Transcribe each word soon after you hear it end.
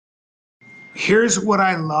Here's what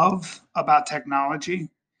I love about technology.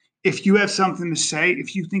 If you have something to say,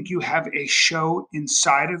 if you think you have a show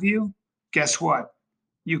inside of you, guess what?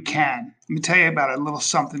 You can. Let me tell you about a little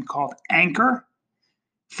something called Anchor.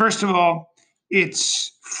 First of all,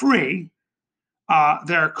 it's free.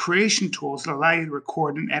 There are creation tools that allow you to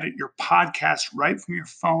record and edit your podcast right from your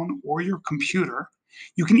phone or your computer.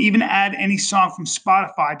 You can even add any song from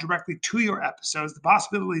Spotify directly to your episodes. The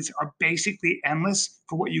possibilities are basically endless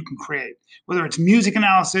for what you can create, whether it's music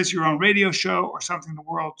analysis, your own radio show, or something the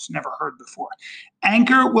world's never heard before.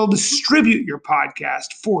 Anchor will distribute your podcast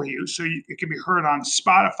for you so it can be heard on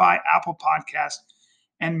Spotify, Apple Podcasts,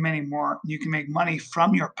 and many more. You can make money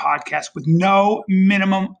from your podcast with no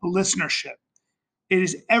minimum listenership. It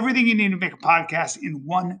is everything you need to make a podcast in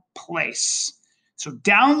one place. So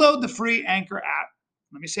download the free Anchor app.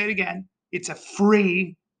 Let me say it again. It's a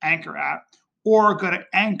free Anchor app, or go to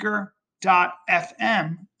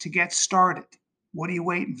anchor.fm to get started. What are you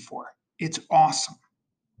waiting for? It's awesome.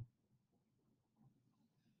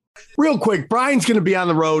 Real quick, Brian's going to be on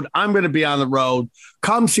the road. I'm going to be on the road.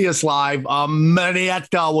 Come see us live.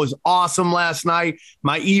 Marietta was awesome last night.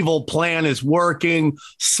 My evil plan is working.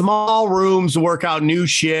 Small rooms, work out new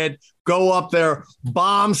shit. Go up there,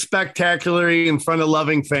 bomb spectacularly in front of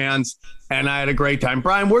loving fans. And I had a great time.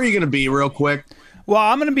 Brian, where are you going to be real quick? Well,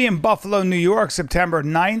 I'm going to be in Buffalo, New York, September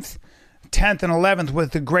 9th, 10th, and 11th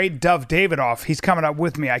with the great Dov Davidoff. He's coming up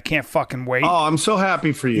with me. I can't fucking wait. Oh, I'm so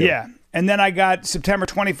happy for you. Yeah. And then I got September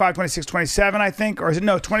 25, 26, 27, I think. Or is it,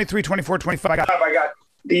 no, 23, 24, 25. I got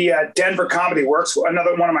the Denver Comedy Works,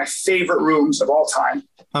 another one of my favorite rooms of all time.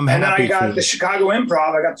 And then I got the Chicago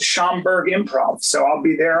Improv. I got the Schaumburg Improv. So I'll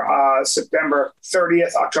be there September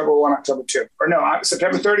 30th, October 1, October 2. Or no,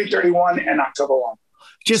 September 30, 31, and October 1.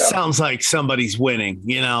 Just sounds like somebody's winning,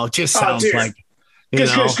 you know. Just sounds like,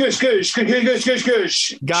 Gush.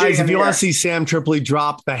 Guys, if you want to see Sam Tripoli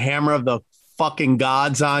drop the hammer of the fucking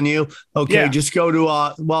gods on you, okay, just go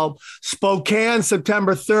to Spokane,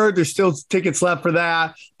 September 3rd. There's still tickets left for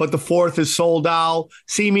that, but the 4th is sold out.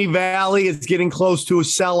 Simi Valley is getting close to a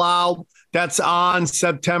sellout. That's on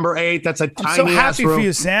September 8th. That's a tiny I'm so happy room. for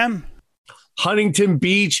you, Sam. Huntington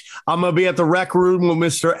Beach. I'm going to be at the Rec Room with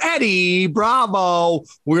Mr. Eddie Bravo.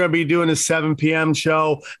 We're going to be doing a 7 p.m.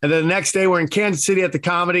 show. And then the next day, we're in Kansas City at the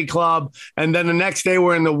Comedy Club. And then the next day,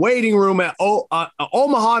 we're in the waiting room at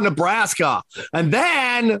Omaha, Nebraska. And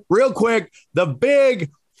then, real quick, the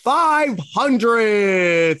big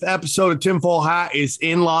 500th episode of Tinfoil Hat is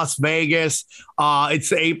in Las Vegas.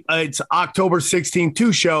 It's October 16th,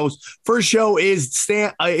 2 shows. First show is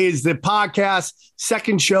the podcast.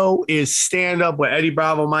 Second show is stand up with Eddie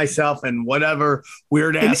Bravo, myself, and whatever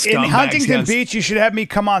weird ass in Huntington Beach. You should have me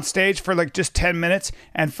come on stage for like just 10 minutes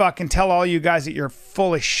and fucking tell all you guys that you're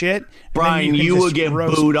full of shit. Brian, you would get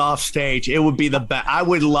booed off stage. It would be the best. I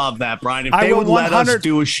would love that, Brian. If they would let us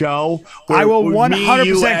do a show where I will 100%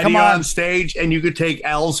 you, Eddie, come on stage, and you could take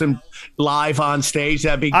L's and live on stage,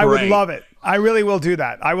 that'd be great. I would love it. I really will do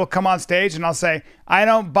that. I will come on stage and I'll say, I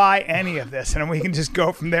don't buy any of this. And we can just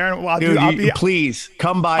go from there. And please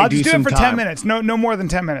come by. I'll just do it for 10 minutes. No more than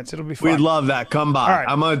 10 minutes. It'll be fun. We'd love that. Come by. Right.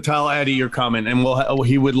 I'm going to tell Eddie you're coming, and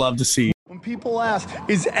he would love to see you. When people ask,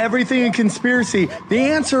 is everything a conspiracy? The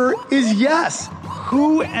answer is yes.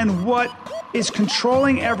 Who and what is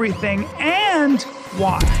controlling everything and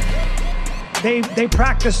why? They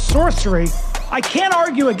practice sorcery. I can't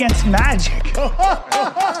argue against magic.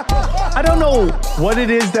 I don't know what it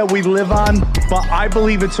is that we live on, but I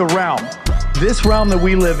believe it's a realm. This realm that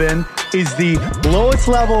we live in is the lowest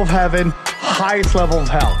level of heaven, highest level of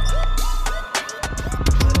hell.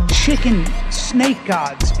 Chicken snake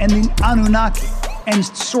gods and the Anunnaki and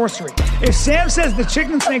sorcery. If Sam says the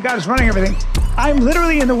chicken snake god is running everything, I'm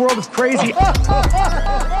literally in the world of crazy.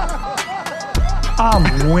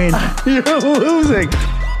 I'm winning. You're losing.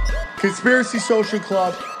 Conspiracy Social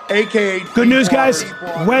Club, a.k.a. Good news, guys.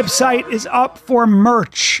 Website is up for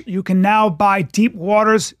merch. You can now buy Deep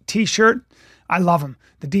Waters t-shirt. I love them.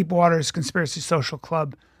 The Deep Waters Conspiracy Social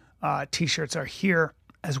Club t-shirts are here,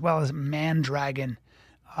 as well as Mandragon,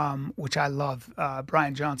 which I love.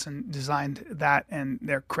 Brian Johnson designed that, and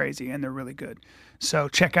they're crazy, and they're really good. So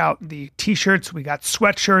check out the t-shirts. We got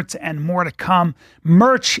sweatshirts and more to come.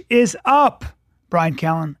 Merch is up.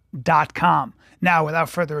 BrianCallen.com. Now, without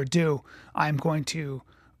further ado, I'm going to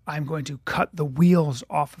cut the wheels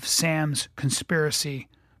off of Sam's conspiracy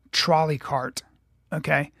trolley cart,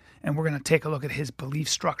 okay? And we're going to take a look at his belief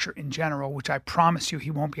structure in general, which I promise you he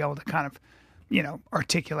won't be able to kind of,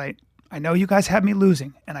 articulate. I know you guys have me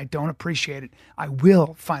losing, and I don't appreciate it. I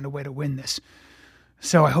will find a way to win this.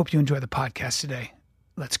 So I hope you enjoy the podcast today.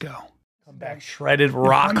 Let's go. Back shredded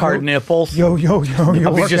rock hard nipples. Yo.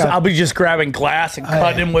 I'll be just grabbing glass and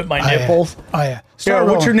cutting him with my nipples. Oh yeah. Start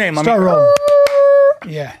what's your name? Start rolling.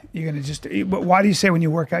 Yeah, you're gonna just. But why do you say when you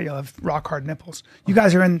work out you'll have rock hard nipples? You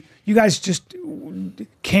guys just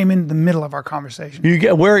came in the middle of our conversation.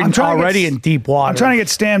 We're already in deep water. I'm trying to get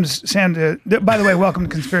Sam to. By the way, welcome to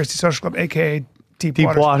Conspiracy Social Club, aka Deep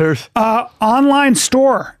Waters. Online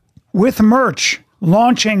store with merch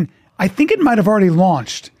launching. I think it might have already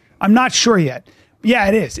launched. I'm not sure yet. Yeah,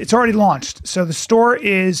 it is. It's already launched. So the store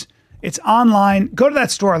it's online. Go to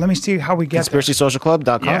that store. Let me see how we get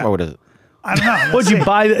ConspiracySocialClub.com Yeah. or what is it? I don't know. Did you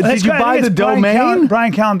buy the domain?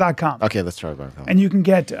 BrianCallen.com. Okay, let's try Brian. And you can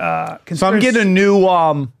get So I'm getting a new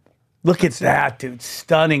look at that, dude.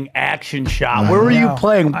 Stunning action shot. Where were you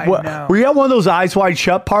playing? I know. Were you at one of those Eyes Wide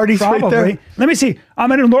Shut parties Probably. right there? Let me see.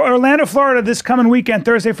 I'm in Orlando, Florida this coming weekend,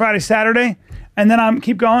 Thursday, Friday, Saturday. And then I'm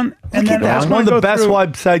keep going. And then That's one of the best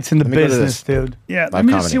websites in the business, dude. Yeah, let Live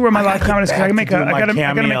me just comedy. see where my live comedy is. back I can to make do a. my I gotta make.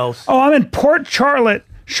 cameos. Oh, I'm in Port Charlotte,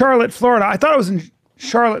 Florida. I thought it was in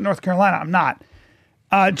Charlotte, North Carolina. I'm not.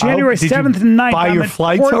 January Did you 7th and 9th. buy I'm your in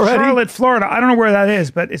flights Port already? Charlotte, Florida. I don't know where that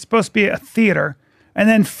is, but it's supposed to be a theater. And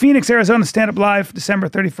then Phoenix, Arizona, stand up live, December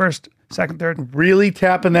 31st, 2nd, 3rd. Really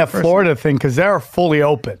tapping that Florida thing because they're fully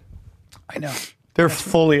open. I know. They're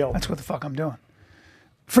fully open. That's what the fuck I'm doing.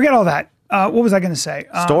 Forget all that. What was I going to say?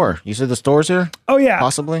 Store. You said the store's here? Oh yeah,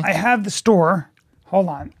 Possibly? I have the store. Hold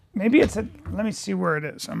on. Maybe it's at. Let me see where it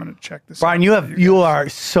is. I'm going to check this. Brian, out. you are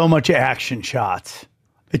so much action shots.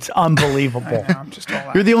 It's unbelievable. I know, I'm just all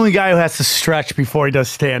out. You're the only guy who has to stretch before he does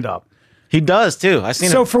stand up. He does too. I seen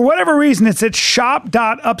So it. for whatever reason, it's at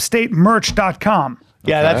shop.upstatemerch.com.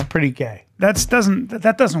 Yeah, that's pretty gay. That doesn't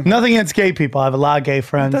work. Nothing against gay people. I have a lot of gay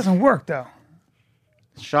friends. It doesn't work though.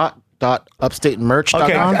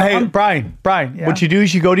 Shot.upstatemerch.com. Okay, hey, Brian, Yeah. what you do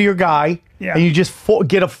is you go to your guy Yeah. and you just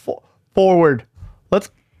get a forward.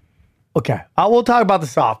 Okay, we'll talk about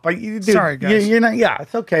this off. But dude, Sorry, guys. You're not. Yeah,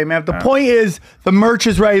 it's okay, man. The point is, the merch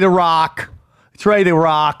is ready to rock. It's ready to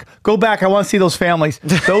rock. Go back. I want to see those families.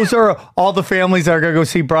 Those are all the families that are gonna go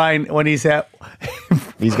see Brian when he's at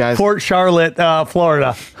These guys. Port Charlotte,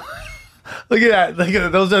 Florida. Look at that. Look at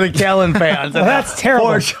that. Those are the Callen fans. Well, that's terrible.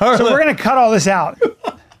 Port So Charlotte. we're gonna cut all this out.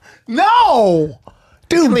 No,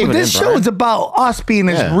 dude. leave it This in, show Brian. is about us being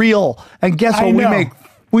as Yeah. real. And guess I what? know.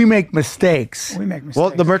 We make mistakes. We make mistakes.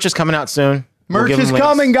 Well, the merch is coming out soon. We'll Merch give is them links.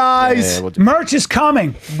 coming, guys. Yeah, we'll- Merch is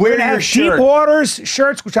coming. Wear We're gonna your have shirt. Deep Waters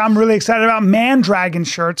shirts, which I'm really excited about. Mandragon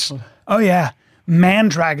shirts. Oh yeah,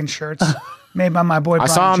 Mandragon shirts made by my boy. I Brian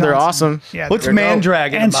saw them. They're Johnson. awesome. Yeah, What's they're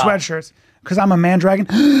Mandragon and about? sweatshirts because I'm a Mandragon.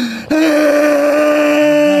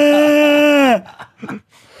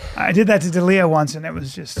 I did that to D'Elia once, and it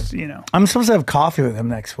was just I'm supposed to have coffee with him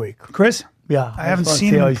next week. Chris. Yeah, I haven't just wanna seen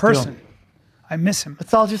see him how in he's doing. person. I miss him.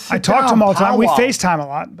 Let's all just sit I talk to down, him all the time. We powwow. FaceTime a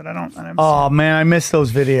lot, but I don't. Oh man, I miss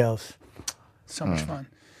those videos. So much fun.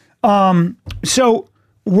 So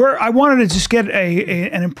I wanted to just get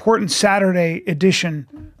an important Saturday edition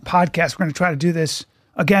podcast. We're going to try to do this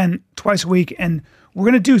again twice a week, and we're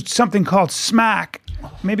going to do something called Smack,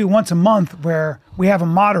 maybe once a month, where we have a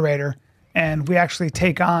moderator and we actually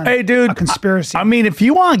take on Hey, dude, a conspiracy. I mean, if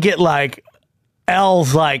you want to get like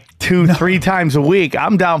L's like 2-3 times a week,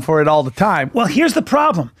 I'm down for it all the time. Well, here's the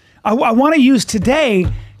problem. I want to use today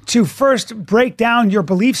to first break down your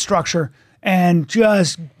belief structure and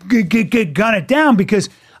just gun it down because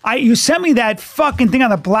you sent me that fucking thing on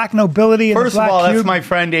the black nobility and First the of black all, that's cube. my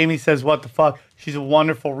friend Amy says, "What the fuck?" She's a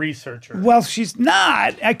wonderful researcher. Well, she's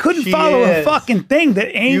not. I couldn't She follow a is. fucking thing that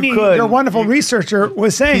Amy, You could. your wonderful researcher,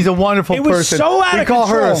 was saying. She's a wonderful it was person. so out we of call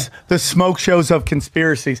control. her the smoke shows of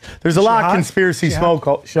conspiracies. There's a lot hot? of conspiracy She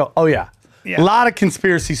smoke show. Oh yeah. Yeah. A lot of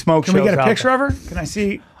conspiracy smoke Can shows. we get a out picture there. of her? Can I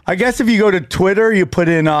see? I guess if you go to Twitter, you put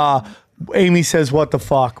in Amy says, "What the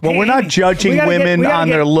fuck?" Well, we're not Amy. judging We gotta women we gotta on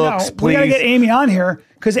their looks, no, We gotta please. get Amy on here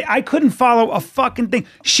because I couldn't follow a fucking thing.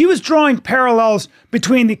 She was drawing parallels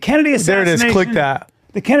between the Kennedy There it assassination. is. Click that.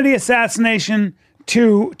 The Kennedy assassination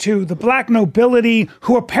to the black nobility,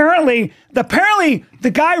 who apparently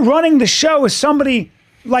the guy running the show is somebody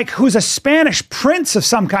like who's a Spanish prince of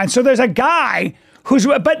some kind. So there's a guy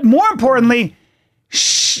but more importantly,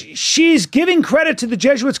 she's giving credit to the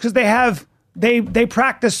Jesuits because they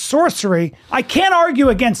practice sorcery. I can't argue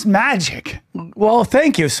against magic. Well,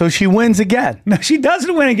 thank you. So she wins again. No, she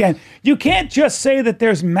doesn't win again. You can't just say that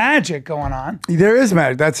there's magic going on. There is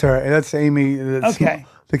magic. That's her. That's Amy. Okay.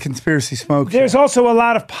 The conspiracy smoke show. There's also a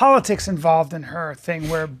lot of politics involved in her thing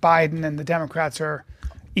where Biden and the Democrats are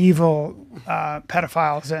evil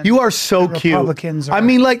pedophiles. And You are so and cute. Republicans I are-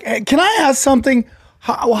 mean, like, can I ask something?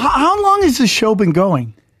 How long has the show been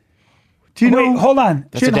going? Do you Wait, know? hold on.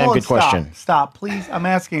 That's a damn good question. Stop, please. I'm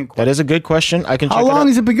asking a question. That is a good question. I can check How it long out.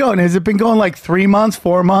 has it been going? Has it been going like 3 months,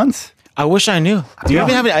 4 months? I wish I knew. Do you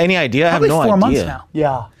even have any idea? I have Probably no 4 idea. months now.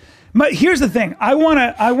 Yeah. But here's the thing. I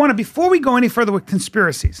wanna before we go any further with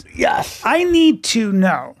conspiracies, Yes. I need to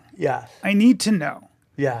know Yes.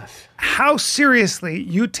 Yes. how seriously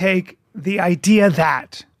you take the idea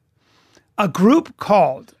that a group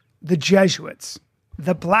called the Jesuits,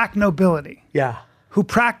 the black nobility, Yeah. who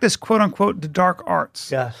practice quote unquote the dark arts.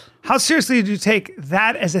 Yes. How seriously do you take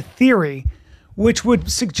that as a theory, which would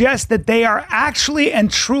suggest that they are actually and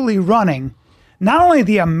truly running not only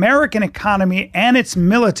the American economy and its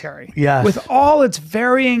military, Yes. with all its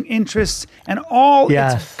varying interests and all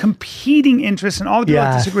Yes. its competing interests and all the people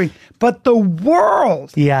that Yes. disagree, but the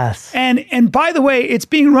world. Yes. And by the way, it's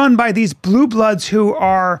being run by these blue bloods who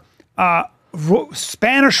are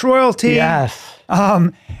Spanish royalty. Yes.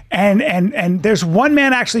 And there's one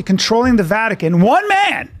man actually controlling the Vatican. One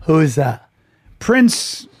man, Who is that?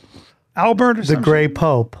 Prince Albert, or The Gray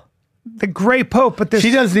Pope. the Gray Pope. But there's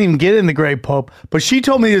She doesn't even get in the Gray Pope, but she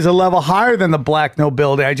told me there's a level higher than the black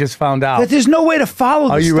nobility. I just found out. that there's no way to follow.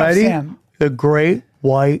 This Are you stuff, ready? Sam. The Great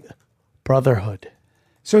White Brotherhood.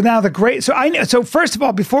 So now the Great. So I know. So first of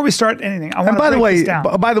all, before we start anything, I want And to by the break way, this down.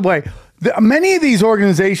 by the way, many of these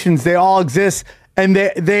organizations, they all exist, and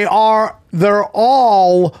they're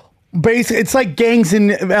all basic. It's like gangs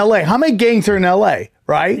in LA. How many gangs are in LA?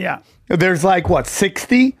 Right? Yeah. There's like what,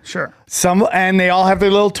 60? Sure. Some, and they all have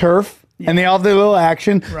their little turf. And they all have their little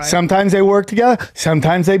action. Right. Sometimes they work together.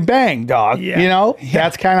 Sometimes they bang, dog. Yeah. You know,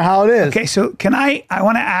 that's kind of how it is. Okay, so I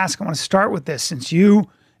want to start with this, since you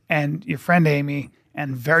and your friend Amy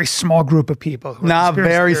and very small group of people. Who are Not a conspiracy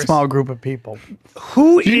very theorists, small group of people.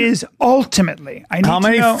 Who is ultimately? I need How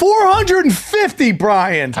many? to know. 450,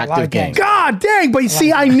 Brian. lot of Active gangs. gang. God dang. But you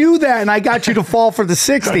see, I knew that, and I got you to fall for the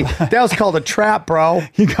 60. That was called a trap, bro.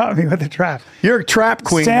 You got me with the trap. You're a trap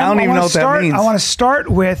queen. Sam, I don't even wanna know what start, that means. I want to start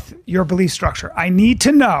with your belief structure. I need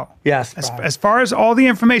to know, Yes, as, Brian. as far as all the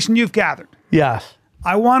information you've gathered, Yes.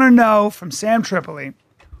 I want to know from Sam Tripoli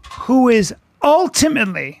who is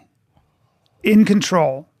ultimately in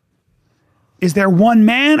control. Is there one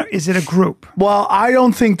man or is it a group? Well, I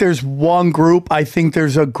don't think there's one group. I think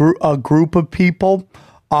there's a group of people,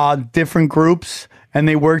 different groups, and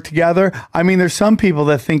they work together. I mean, there's some people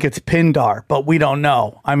that think it's Pindar, but we don't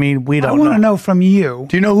know. I mean, we I don't want know. to know from you.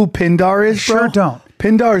 Do you know who Pindar is, bro? Sure don't.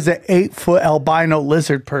 Pindar is an 8-foot albino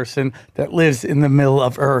lizard person that lives in the middle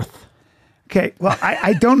of Earth. Okay, well,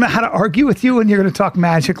 I don't know how to argue with you when you're going to talk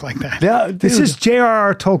magic like that. Yeah, this dude. is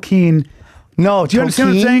J.R.R. Tolkien. No, Do you understand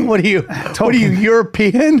what I'm saying? What are you? What are you,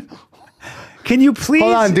 European? Can you please?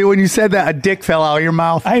 Hold on, dude. When you said that, a dick fell out of your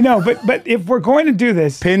mouth. I know, but if we're going to do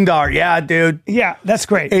this, Pindar, yeah, dude. yeah, that's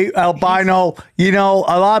great. Albino. You know,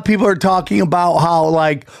 a lot of people are talking about how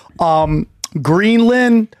like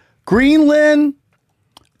Greenland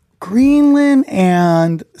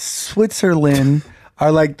and Switzerland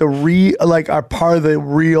are like are part of the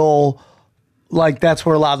real, like that's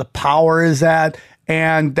where a lot of the power is at,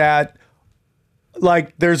 and that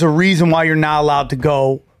like there's a reason why you're not allowed to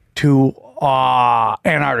go to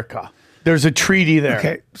Antarctica. There's a treaty there.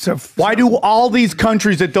 Okay, so Why do all these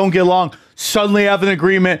countries that don't get along suddenly have an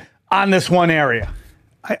agreement on this one area?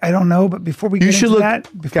 I don't know, but before we get should into look-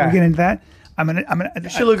 that, before we okay. get into that, I'm gonna.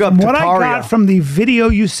 should look up from what I Tartaria. got from the video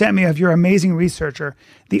you sent me of your amazing researcher.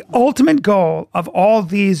 The ultimate goal of all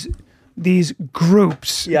these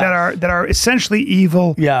groups Yes. that are essentially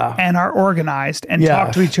evil, Yeah. and are organized and talk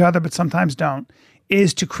Yes. to each other, but sometimes don't,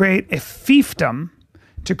 is to create a fiefdom,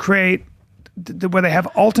 to create where they have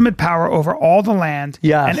ultimate power over all the land,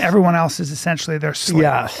 Yes. and everyone else is essentially their slave.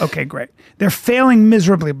 Yes. Okay, great. They're failing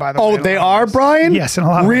miserably, by the way. Oh, in a they lot of are, ways. Brian? Yes, in a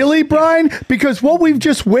lot of Really, ways. Brian? Because what we've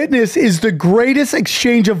just witnessed is the greatest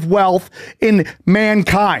exchange of wealth in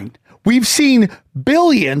mankind. We've seen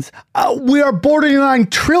billions. We are bordering on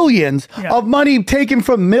trillions Yeah. of money taken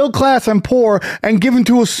from middle class and poor and given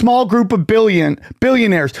to a small group of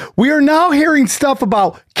billionaires. We are now hearing stuff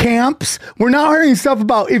about camps. We're now hearing stuff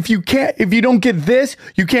about if you don't get this,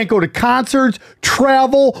 you can't go to concerts,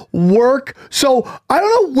 travel, work. So I don't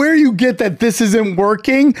know where you get that this isn't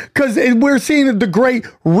working, because we're seeing the great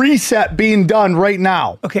reset being done right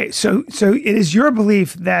now. Okay, so it is your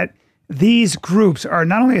belief that these groups are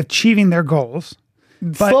not only achieving their goals,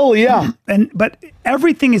 but Slowly, yeah. but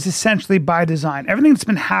everything is essentially by design. Everything that's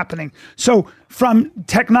been happening. So from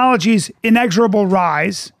technology's inexorable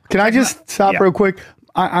rise. Can I just stop Yeah. real quick?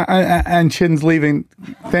 And Chin's leaving.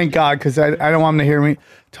 Thank God, because I don't want him to hear me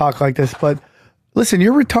talk like this. But listen,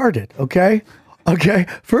 you're retarded, okay? Okay,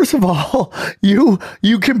 first of all, you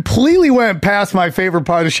completely went past my favorite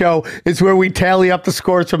part of the show. Is where we tally up the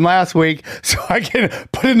scores from last week, so I can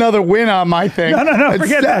put another win on my thing. No,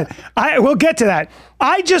 forget that. We'll get to that.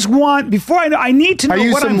 I just want before I need to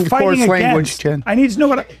know what I'm fighting against. Chin. I need to know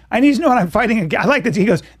what I'm fighting against. I like that he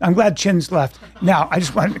goes. I'm glad Chin's left. Now I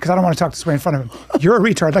just want because I don't want to talk this way in front of him. You're a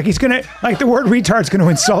retard. Like he's gonna like the word retard's gonna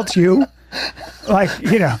insult you. Like,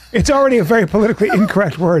 it's already a very politically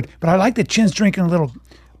incorrect word, but I like that Chin's drinking a little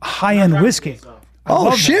high-end whiskey.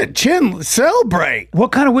 Oh, shit, Chin, celebrate.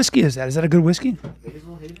 What kind of whiskey is that? Is that a good whiskey?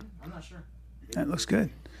 I'm not sure. That looks good.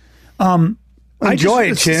 Enjoy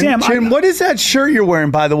it, Chin. Sam, Chin, what is that shirt you're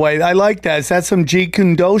wearing, by the way? I like that. Is that some Jeet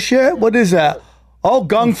Kune Do shit? What is that? Oh,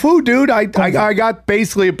 Gung Fu, dude. I got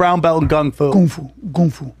basically a brown belt in Gung Fu. Kung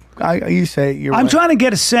Fu. You say you're I'm right. trying to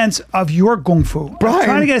get a sense of your Kung Fu. Brian, I'm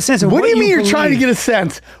trying to get a sense of what do you mean you're believe. trying to get a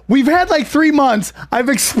sense? We've had like 3 months. I've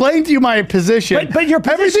explained to you my position. But your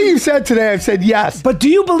position, everything you've said today, I've said yes. But do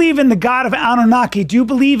you believe in the god of Anunnaki? Do you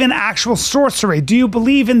believe in actual sorcery? Do you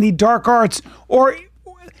believe in the dark arts? Or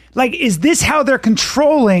like, is this how they're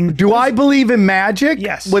controlling? Do I believe in magic?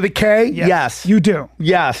 Yes. With a K? Yes. You do.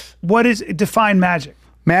 Yes. What is define magic?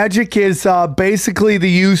 Magic is basically the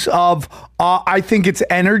use of, I think it's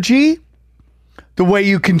energy. The way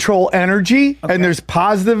you control energy, and there's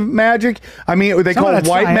positive magic. I mean, they call it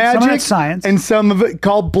white magic, some of that's science, and some of it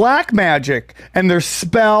called black magic. And there's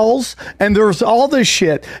spells, and there's all this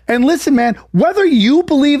shit. And listen, man, whether you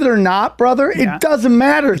believe it or not, brother, it doesn't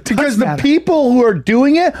matter because the people who are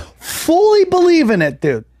doing it fully believe in it,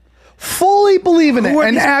 dude. Fully believe in it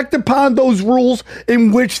and act upon those rules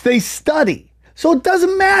in which they study. So it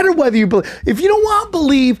doesn't matter whether you believe. If you don't want to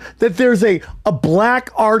believe that there's a black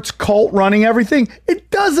arts cult running everything, it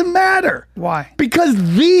doesn't matter. Why?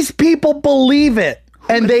 Because these people believe it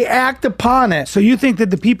and they act upon it. So you think that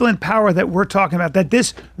the people in power that we're talking about, that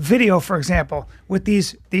this video, for example, with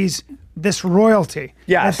this royalty,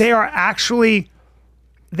 yes, that they are actually,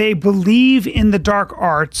 they believe in the dark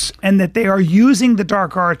arts and that they are using the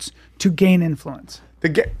dark arts to gain influence.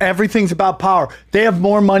 Everything's about power. They have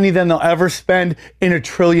more money than they'll ever spend in 1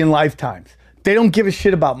 trillion lifetimes. They don't give a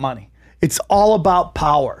shit about money. It's all about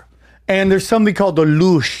power. And there's something called the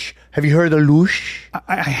Loosh. Have you heard of the Loosh?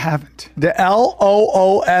 I haven't. The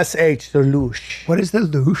Loosh, the Loosh. What is the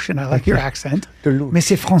Loosh? And I like your accent. The Loosh. Mais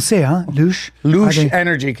c'est français, hein? Loosh. Loosh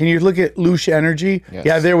energy. Can you look at Loosh energy? Yes.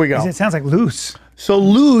 Yeah, there we go. It sounds like loose. So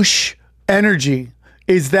Loosh energy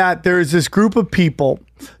is that there is this group of people,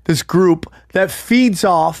 this group that feeds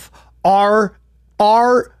off our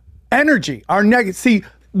energy, our negative. See,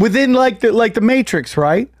 within like the Matrix,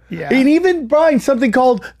 right? Yeah. And even, Brian, something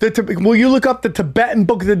called you look up the Tibetan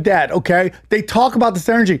Book of the Dead, okay? They talk about this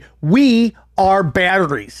energy. We are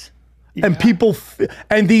batteries. Yeah. And people,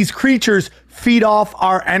 and these creatures feed off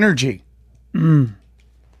our energy.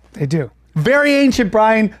 They do. Very ancient,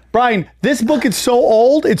 Brian. Brian, this book is so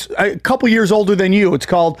old. It's a couple years older than you. It's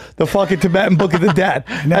called the fucking Tibetan Book of the Dead.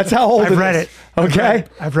 That's how old I've read it. Okay?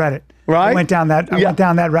 I've read it. Right? I went down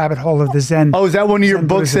that rabbit hole of the Zen. Oh, is that one of your Zen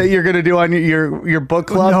books Buddhism. that you're going to do on your book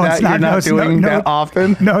club? No, that it's not. You're not doing that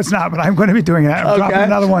often? No, it's not, but I'm going to be doing that. I'm dropping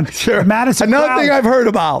another one. Sure. The Madness of Another Crowds. thing I've heard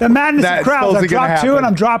about. The Madness that's of Crowds. supposedly I've gonna dropped 2 happen. and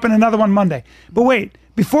I'm dropping another one Monday. But wait,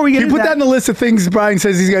 before we get Can you into put that in the list of things Brian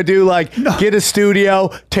says he's going to do, like get a studio,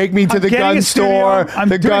 take me to the getting gun a studio. store, I'm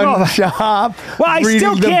the doing all gun that. shop, well, I reading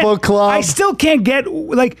still the can't, book club. I still can't get,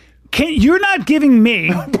 like, you're not giving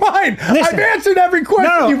me. Brian, I've answered every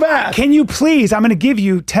question you've asked. Can you please, I'm going to give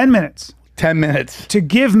you 10 minutes. 10 minutes. To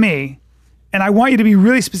give me, and I want you to be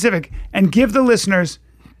really specific, and give the listeners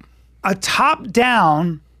a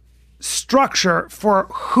top-down structure for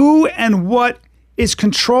who and what is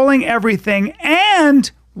controlling everything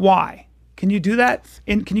and why. Can you do that?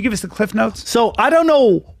 Can you give us the Cliff Notes? So I don't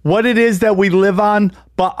know what it is that we live on,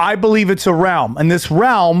 but I believe it's a realm. And this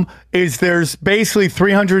realm there's basically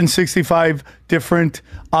 365 different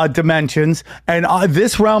dimensions. And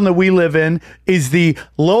this realm that we live in is the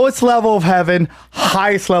lowest level of heaven,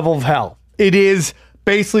 highest level of hell. It is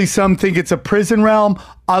basically, some think it's a prison realm.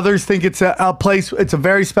 Others think it's a place. It's a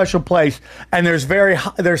very special place. And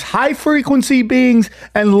there's high frequency beings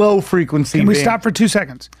and low frequency Can we beings. stop for 2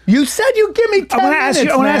 seconds? You said you'd give me 10 minutes,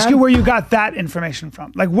 I want to ask man. you where you got that information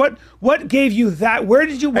from. Like what gave you that? Where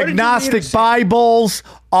did you? What Agnostic did you Bibles,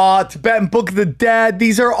 Tibetan Book of the Dead.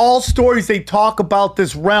 These are all stories they talk about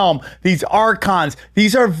this realm, these archons.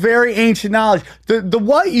 These are very ancient knowledge. The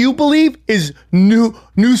what you believe is new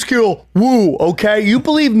school woo, okay? You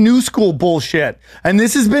believe new school bullshit. And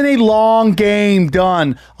this has been a long game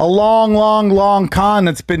done. A long con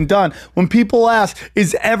that's been done. When people ask,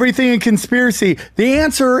 is everything a conspiracy? The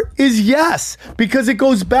answer is yes, because it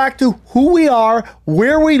goes back to who we are,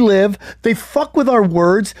 where we live. They fuck with our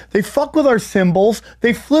words. They fuck with our symbols.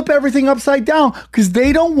 They flip everything upside down because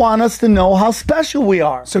they don't want us to know how special we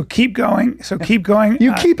are. So keep going.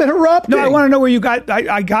 You keep interrupting. No, I want to know where you got.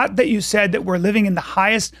 I got that you said that we're living in the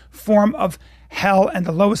highest form of hell and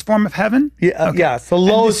the lowest form of heaven. Yeah, Okay. yes, the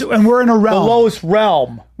lowest, and we're in a realm. the lowest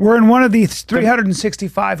realm. We're in one of these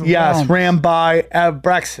 365 Yes, realms. ran by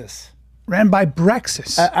Abraxas. Ran by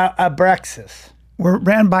Brexis. Abraxas. We're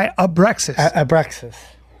ran by Abrexis. Abraxas.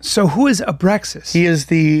 So who is Abrexis? He is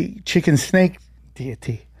the chicken snake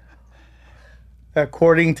deity.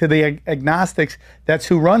 According to the agnostics, that's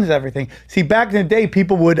who runs everything. See, back in the day,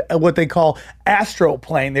 people would what they call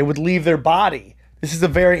astroplane. They would leave their body. This is a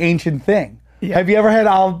very ancient thing. Yeah. Have you ever had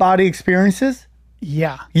out-of-body experiences?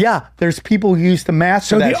 Yeah. Yeah, there's people who used to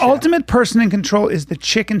master So that the shit. ultimate person in control is the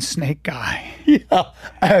chicken snake guy.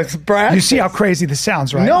 It's Brad. You see how crazy this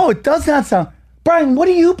sounds, right? No, it does not sound. Brian, what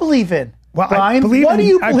do you believe in? Well, Brian, I believe what in, do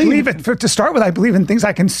you I believe? believe it. To start with, I believe in things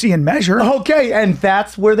I can see and measure. Okay, and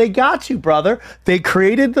that's where they got you, brother. They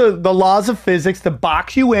created the laws of physics to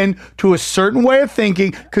box you in to a certain way of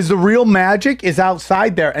thinking because the real magic is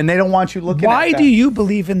outside there, and they don't want you looking at Why that. do you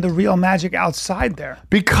believe in the real magic outside there?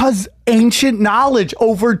 Because ancient knowledge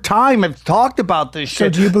over time have talked about this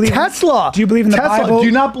shit. do you believe in- Tesla? do you believe in the Tesla. Bible? Do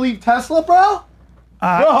you not believe Tesla, bro?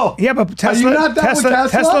 Bro, Yeah, but are you Tesla, not down with Tesla, Tesla?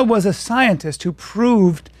 Tesla was a scientist who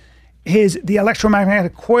proved the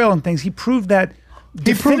electromagnetic coil and things. He proved that.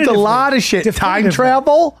 He proved a lot of shit. Time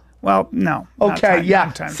travel? Well, no. not Okay, time- yeah.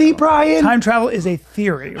 not time See, travel. Brian? Time travel is a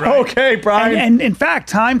theory, right? Okay, Brian. And in fact,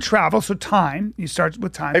 time travel. So time. You start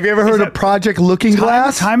with time. Have you ever is heard a- of Project Looking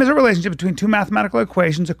Glass? Time is a relationship between two mathematical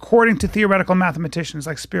equations, according to theoretical mathematicians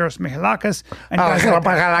like Spiros Mihalakis and guys like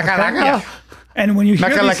that. Okay? Yeah. And when you hear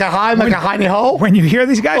when you hear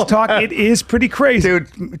these guys talk, it is pretty crazy.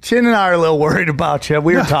 Dude, Chin and I are a little worried about you.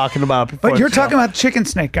 We were talking about it before. But you're the show. talking about chicken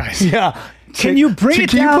snake guys. Yeah. Can you bring it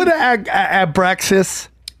Can down? you put Abraxas?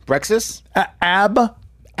 Brexis?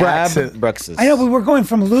 Abraxas. Brexis. I know, but we're going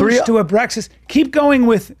from Luge Three- to Abrexis. Keep going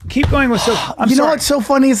with. So I'm You know sorry. what's so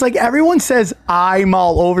funny? It's like everyone says I'm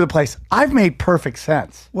all over the place. I've made perfect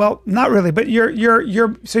sense. Well, not really, but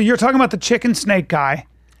so you're talking about the chicken snake guy.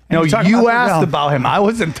 and No, you're talking you about the asked realm. about him. I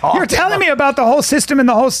wasn't talking. You're telling me about the whole system and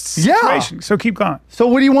the whole situation. So keep going. So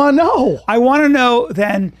what do you want to know? I want to know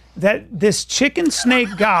then that this chicken snake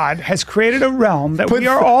god has created a realm that we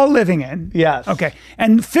are all living in. Yes. Okay.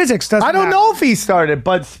 And physics doesn't I don't matter. know if he started,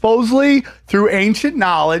 but supposedly through ancient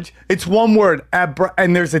knowledge, it's one word,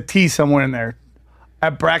 and there's a T somewhere in there.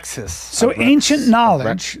 Abraxas. So ancient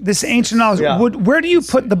knowledge, this ancient knowledge, Yeah. where do you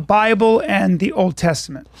put the Bible and the Old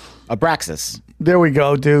Testament? Abraxas. There we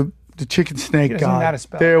go, dude. The chicken snake doesn't know how to god.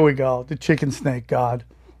 spell. There we go. The chicken snake god.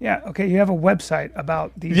 Yeah. Okay. You have a website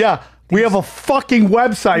about these. Yeah, we have a fucking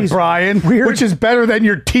website, these Brian, weird- which is better than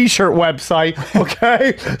your T-shirt website.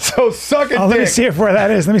 Okay, so suck it. Oh, let me see where that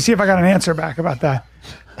is. Let me see if I got an answer back about that.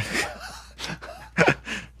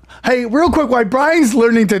 Hey, real quick, while Brian's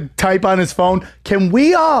learning to type on his phone, can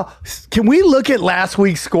we look at last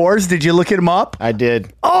week's scores? Did you look at them up? I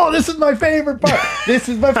did. Oh, this is my favorite part. This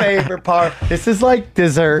is my favorite part. This is like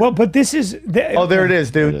dessert. Well, but this is. Oh, there it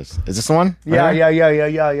is, There dude. it is. Is this the one? Yeah, Right here?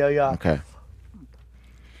 yeah. Okay.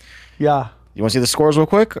 Yeah. You want to see the scores real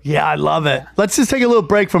quick? Yeah, I love it. Let's just take a little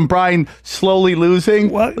break from Brian slowly losing.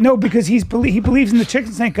 Well, no, because he believes in the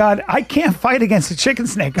chicken snake god. I can't fight against the chicken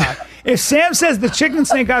snake god. If Sam says the chicken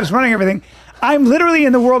snake god is running everything, I'm literally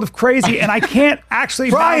in the world of crazy, and I can't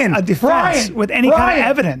actually mount a defense with any kind of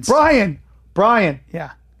evidence. Brian, Yeah.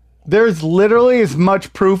 there's literally as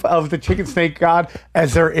much proof of the chicken snake god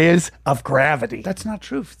as there is of gravity. That's not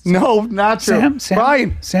true. No, not true. Sam?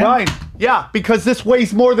 Brian, Sam? Brian. Yeah, because this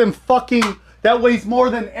weighs more than that weighs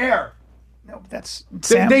more than air. No, that's They-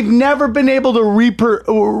 Sam. They've never been able to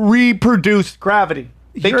reproduce gravity.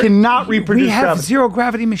 They cannot reproduce We have gravity. zero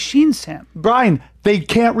gravity machines, Sam. Brian, they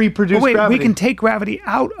can't reproduce Wait, gravity. we can take gravity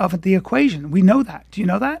out of the equation. We know that. Do you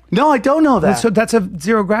know that? No, I don't know that. So that's a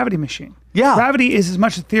zero gravity machine. Yeah. Gravity is as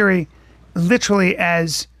much a theory, literally,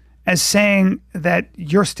 as saying that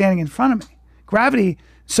you're standing in front of me. Gravity.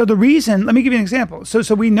 So the reason, let me give you an example.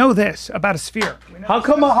 So we know this about a sphere. We know, how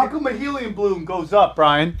come a helium balloon goes up,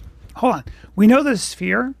 Brian? hold on. We know that a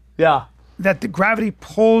sphere, Yeah. that the gravity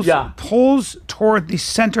pulls Yeah. toward the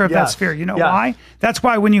center of that Yes. sphere. You know Yes. why? That's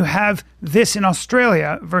why when you have this in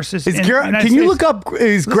Australia versus in the United Can you States- look up,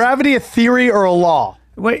 is gravity a theory or a law?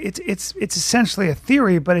 Wait, it's essentially a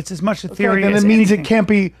theory, but it's as much a theory Then as it means anything. it can't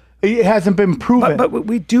be, it hasn't been proven. But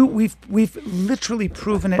we've literally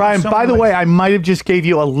proven it. in Brian, so by many the way, ways. I might have just gave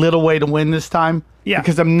you a little way to win this time. Yeah.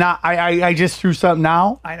 Because I'm not, I just threw something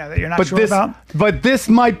out. I know that you're not But sure this, about. but this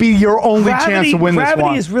might be your only chance to win this Gravity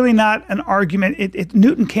one. is really not an argument.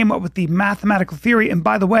 Newton came up with the mathematical theory, and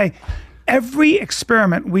by the way, every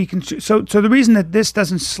experiment we can. So the reason that this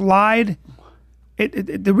doesn't slide,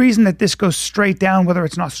 the reason that this goes straight down, whether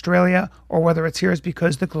it's in Australia or whether it's here, is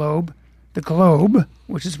because the globe,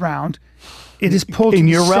 which is round, it is pulled In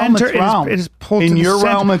to your the realm, center. it's round. It is pulled In to the your center.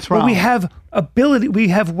 realm, it's But we round. have we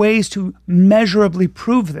have ways to measurably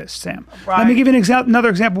prove this, Sam. Let me give you another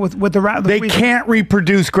example with the round. They can't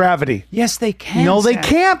reproduce gravity. Yes, they can. No, they Sam.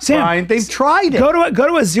 can't, Sam, Brian. They've tried it. Go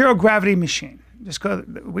to a zero gravity machine. Just go.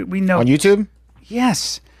 We know On YouTube?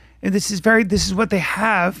 Yes, and this is what they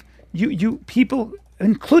have. You people,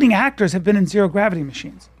 including actors, have been in zero gravity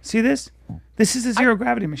machines. See this? This is a zero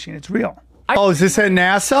gravity machine. It's real. Oh, is this at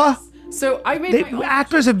NASA? So I made my own.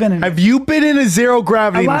 Actors have been in. Have you been in a zero A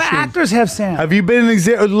gravity lot machine? of actors have, Sam. Have you been in a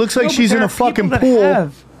zero? It looks like No, but she's there in a are people fucking that pool.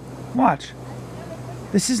 have. Watch.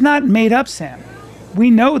 This is not made up, Sam. We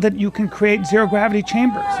know that you can create zero gravity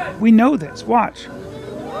chambers. We know this. Watch.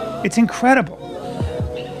 It's incredible.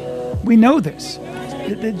 We know this.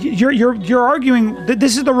 You're arguing that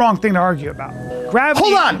this is the wrong thing to argue about. Gravity.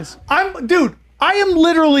 Hold on. is- I am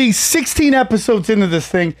literally 16 episodes into this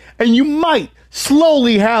thing, and you might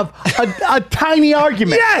slowly have a tiny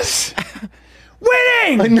argument. Yes.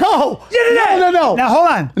 Winning. No. No. Now hold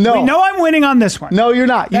on. No. We know I'm winning on this one. No, you're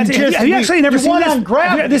not. Have you actually never you seen won this? on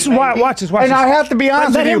gravity, This is why. baby. Watch this. And I have to be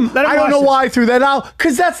honest with you. Let him I don't watch know this. why I threw that out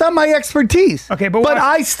because that's not my expertise. Okay, but watch-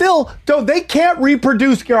 I still don't. They can't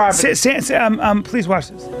reproduce gravity. Please watch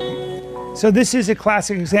this. So this is a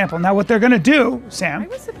classic example. Now, what they're going to do, Sam,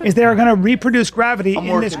 is they're going to reproduce gravity in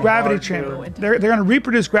this working gravity hard, chamber. They're going to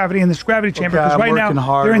reproduce gravity in this gravity chamber Okay, because I'm right now working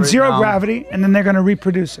hard they're in right zero now. gravity, and then they're going to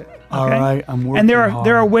reproduce it. All okay? right, I'm And there working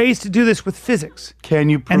are hard. ways to do this with physics Can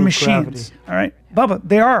you prove and machines. gravity? All right, Bubba,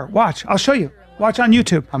 they are. Watch, I'll show you. Watch on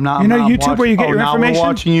YouTube. I'm not. You know I'm not YouTube where you get watching- your now information. We're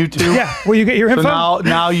watching YouTube. Yeah, where you get your So info.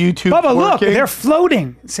 now YouTube. Bubba, look, working. they're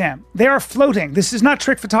floating, Sam. They are floating. This is not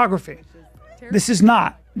trick photography. This is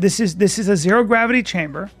not. This is a zero gravity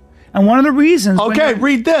chamber, and one of the reasons. when Okay, you're-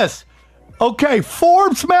 read this. Okay,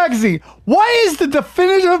 Forbes magazine. Why is the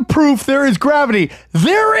definitive proof there is gravity?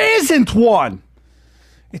 There isn't one.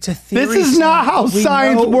 It's a theory. This is not how We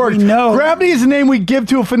science know- works. We know. Gravity is a name we give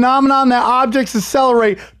to a phenomenon that objects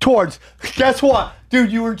accelerate towards. Guess what? Dude,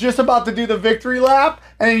 you were just about to do the victory lap,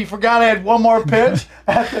 and you forgot I had one more pitch,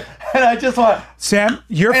 and I just went. Sam,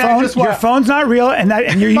 your And I phone. just Your went- phone's not real, and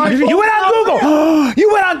you My went phone's on not Google.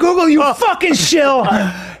 You went on Google. You fucking shill.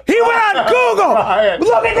 He went on Google. Brian.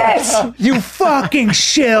 Look at this. You fucking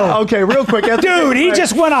shill. Okay, real quick. Dude, he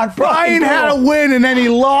just went on. Brian fucking had a Google. win, and then he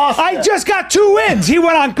lost. I just got 2 wins. He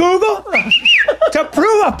went on Google to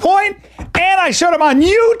prove a point, and I showed him on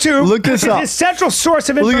YouTube. Look this which is up. His central source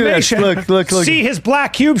of Look at this. information. Look. See his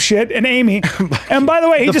black cube shit and Amy. And by the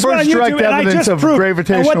way, he The just went on first direct YouTube, and I evidence just of proved. And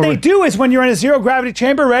gravitational what they re- do is when you're in a zero gravity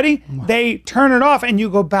chamber, ready? They turn it off, and you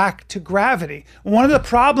go back to gravity. One of the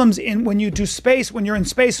problems in when you do space, when you're in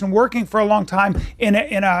space and working for a long time in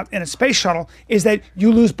a space shuttle, is that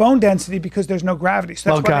you lose bone density because there's no gravity. So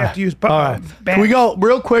that's why they have to use All right. bands. Can we go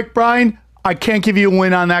real quick, Brian? I can't give you a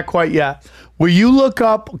win on that quite yet. Will you look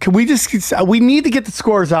up? Can we just? We need to get the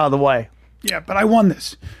scores out of the way. Yeah, but I won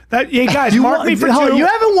this. Hey guys, mark me for Hold on, 2. you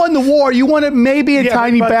haven't won the war. You won it maybe a Yeah,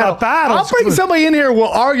 tiny but the battle. battle's I'll bring good. somebody in here who will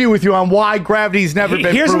argue with you on why gravity's never been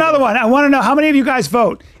Here's proven. another one. I want to know how many of you guys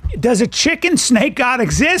vote. Does a chicken snake god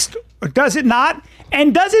exist or does it not?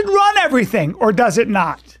 And does it run everything or does it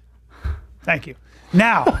not? Thank you.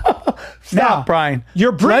 Now, Stop, Brian.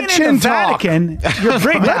 You're bringing Let in Chin the talk. Vatican. You're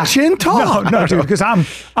bringing Let Chin talk. No, dude, because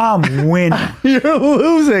I'm winning. You're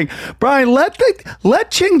losing, Brian. Let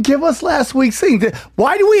Chin give us last week's thing.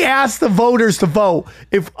 Why do we ask the voters to vote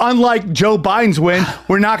if, unlike Joe Biden's win,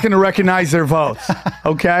 we're not going to recognize their votes?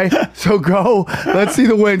 Okay, so go. Let's see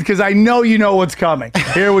the win because I know you know what's coming.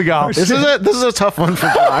 Here we go. This is a tough one for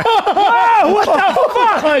Brian. Oh, what the fuck?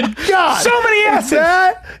 Oh my God! So many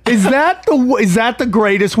Is S's. that the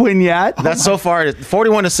greatest win yet? That's so far.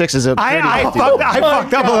 41-6 is a pretty I healthy one.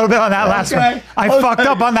 fucked up a little bit on that last Okay. one. I fucked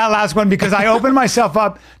up on that last one because I opened myself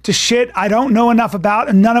up to shit I don't know enough about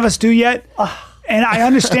and none of us do yet. And I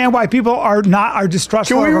understand why people are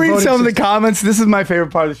distrustful. Can we of our read voting some of the system. comments? This is my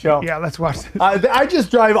favorite part of the show. Yeah, let's watch this. I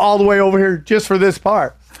just drive all the way over here just for this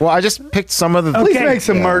part. Well, I just picked some of the. Please Okay. make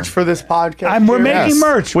some merch for this podcast. We're Too. making Yes.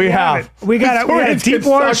 merch. We have. We got a deep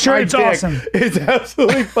water shirt. It's awesome. It's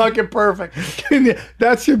absolutely fucking perfect.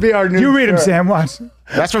 That should be our new. You read them, shirt. Sam. Watch.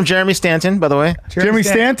 That's from Jeremy Stanton, by the way. Jimmy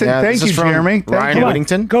Stanton. Yeah, Thank this you, is from Jeremy. Thank Ryan you.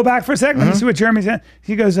 Whittington. Go back for a second. Let me see what Jeremy said.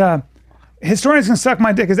 He goes, historians can suck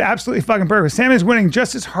my dick is absolutely fucking perfect. Sam is winning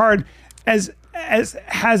just as hard as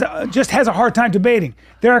has a hard time debating.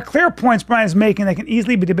 There are clear points Brian is making that can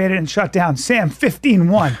easily be debated and shut down. Sam,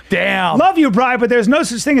 15-1. Damn. Love you, Brian, but there's no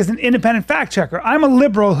such thing as an independent fact checker. I'm a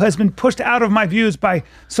liberal who has been pushed out of my views by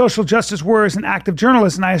social justice warriors and active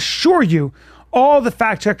journalists, and I assure you, all the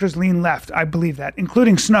fact checkers lean left. I believe that,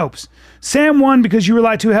 including Snopes. Sam won because you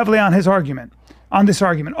rely too heavily on this argument.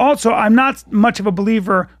 Also, I'm not much of a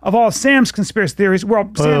believer of all Sam's conspiracy theories. Well,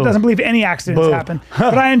 Sam doesn't believe any accidents happen.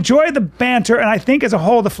 But I enjoy the banter, and I think as a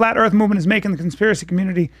whole, the flat earth movement is making the conspiracy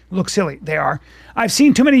community look silly. They are. I've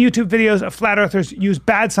seen too many YouTube videos of flat earthers use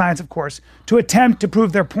bad science, of course, to attempt to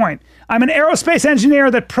prove their point. I'm an aerospace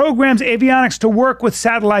engineer that programs avionics to work with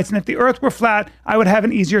satellites, and if the earth were flat, I would have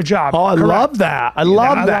an easier job. Oh, I Correct. love that. I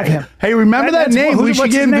love I that. love him. Hey, remember that That's- name? We should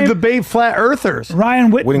what's get his him to name? debate flat earthers.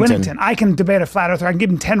 Ryan Whittington. Whittington. I can debate a flat earther. I can give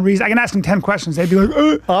him 10 reasons. I can ask him 10 questions. They'd be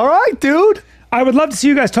like, All right, dude. I would love to see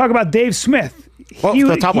you guys talk about Dave Smith. Well,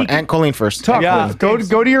 the top one, Aunt Colleen first. Talk Yeah, with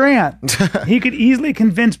go to your aunt. He could easily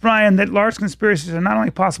convince Brian that large conspiracies are not only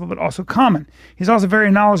possible but also common. He's also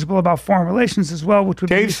very knowledgeable about foreign relations as well, which would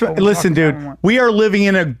be Dave, useful when listen, talking dude, about we are living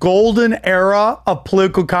in a golden era of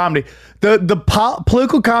political comedy. The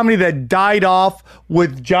political comedy that died off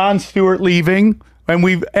with Jon Stewart leaving.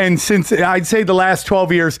 And since I'd say the last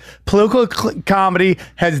 12 years, political comedy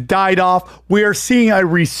has died off. We are seeing a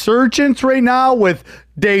resurgence right now with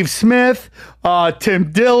Dave Smith,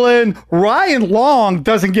 Tim Dillon. Ryan Long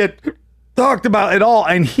doesn't get talked about at all,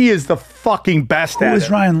 and he is the fucking best at Who it. is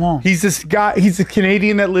Ryan Long? He's this guy. He's a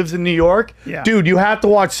Canadian that lives in New York. Yeah. Dude, you have to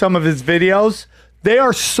watch some of his videos. They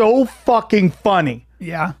are so fucking funny.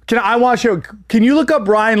 Yeah. Can you look up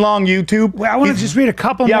Ryan Long YouTube? Well, I want to just read a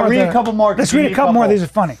couple more. Yeah, read a couple more, 'cause Let's we read need a a couple more. couple. These are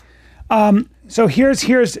funny. So here's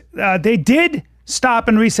they did stop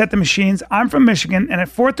and reset the machines. I'm from Michigan, and at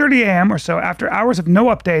 4:30 a.m. or so, after hours of no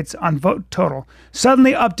updates on vote total,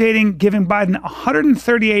 suddenly updating, giving Biden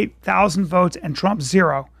 138,000 votes and Trump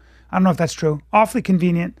 0. I don't know if that's true. Awfully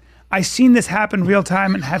convenient. I seen this happen real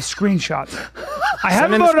time and have screenshots. I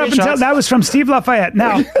haven't in the voted up until screenshots. that was from Steve Lafayette.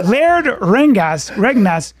 Now, Laird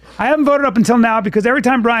Regnas, I haven't voted up until now because every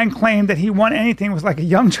time Brian claimed that he won anything was like a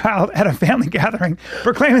young child at a family gathering,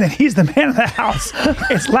 proclaiming that he's the man of the house.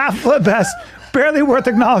 It's laughable at best. Barely worth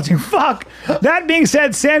acknowledging. Fuck. That being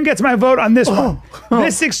said, Sam gets my vote on this one.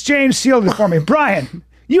 This exchange sealed it for me. Brian,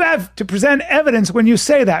 you have to present evidence when you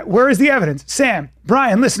say that. Where is the evidence? Sam,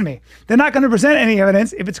 Brian, listen to me. They're not going to present any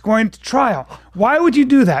evidence if it's going to trial. Why would you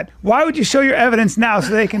do that? Why would you show your evidence now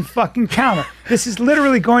so they can fucking counter? This is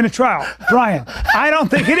literally going to trial. Brian, I don't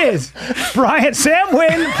think it is. Brian, Sam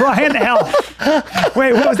win, Brian L.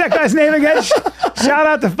 Wait, what was that guy's name again? Shout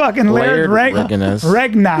out to fucking Laird Regnas.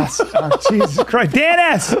 Regnas. Oh, Jesus Christ. Dan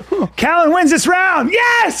S. Callan wins this round.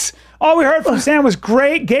 Yes! All we heard from Sam was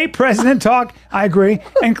great gay president talk. I agree.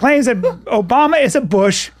 And claims that Obama is a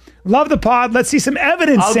Bush. Love the pod. Let's see some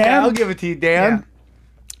evidence, Okay, Sam. I'll give it to you, Dan.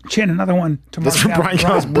 Chin, another one tomorrow. That's from Brian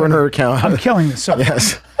Jones' burner account. I'm killing this. So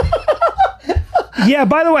Yes. yeah,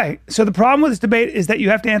 by the way, so the problem with this debate is that you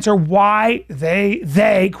have to answer why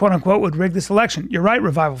they quote unquote would rig this election. You're right,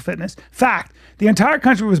 Revival Fitness. Fact, the entire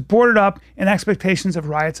country was boarded up in expectations of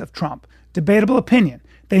riots of Trump. Debatable opinion.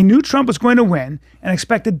 They knew Trump was going to win and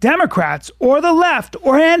expected Democrats or the left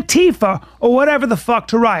or Antifa or whatever the fuck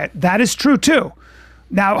to riot. That is true too.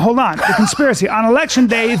 Now, hold on. The conspiracy. On election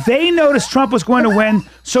day, they noticed Trump was going to win,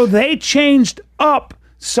 so they changed up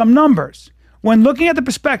some numbers. When looking at the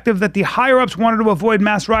perspective that the higher-ups wanted to avoid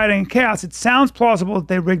mass rioting and chaos, it sounds plausible that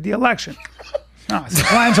they rigged the election. Oh,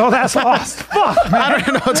 Brian's old ass lost. Fuck, man. I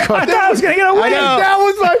don't know what's going I on. thought I was going to get a win. That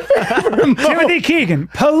was my favorite. Timothy Keegan,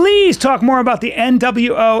 please talk more about the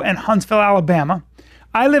NWO and Huntsville, Alabama.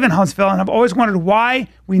 I live in Huntsville, and I've always wondered why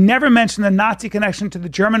we never mention the Nazi connection to the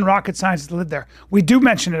German rocket scientists that lived there. We do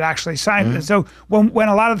mention it, actually. So when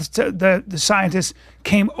a lot of the scientists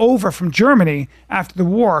came over from Germany after the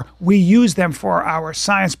war, we used them for our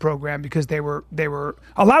science program because they were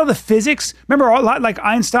a lot of the physics. Remember, a lot like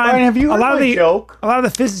Einstein. Brian, have you a heard lot of my the joke? A lot of the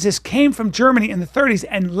physicists came from Germany in the 30s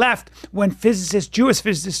and left when Jewish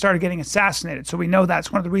physicists started getting assassinated. So we know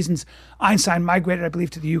that's one of the reasons Einstein migrated, I believe,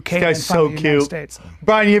 to the UK and Guy's finally so the United cute. States.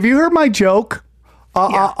 Brian, have you heard my joke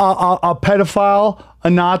a pedophile, a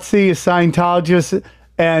Nazi, a Scientologist,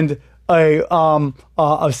 and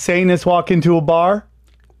a Satanist walk into a bar?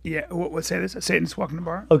 Yeah, what say this? A Satanist walking the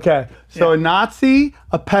bar? Okay, so a Nazi,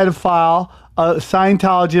 a pedophile, a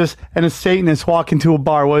Scientologist, and a Satanist walk into a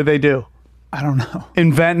bar. What do they do? I don't know.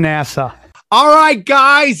 Invent NASA. All right,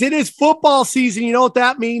 guys, it is football season. You know what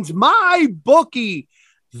that means? My bookie.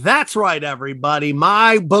 That's right, everybody.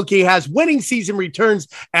 My bookie has winning season returns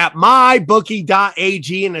at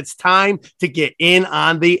mybookie.ag, and it's time to get in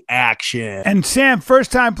on the action. And Sam,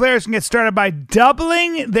 first-time players can get started by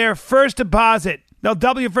doubling their first deposit. They'll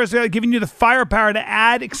double your first deposit, giving you the firepower to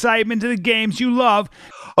add excitement to the games you love.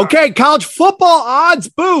 Okay, college football odds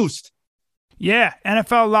boost. Yeah,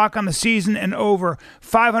 NFL lock on the season and over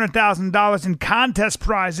 $500,000 in contest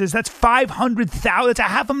prizes. That's $500,000. That's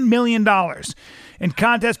 $500,000 in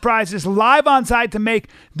contest prizes live on site to make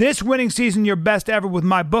this winning season your best ever with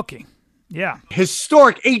MyBookie. Yeah.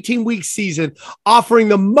 Historic 18-week season offering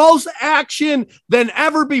the most action than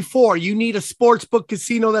ever before. You need a sportsbook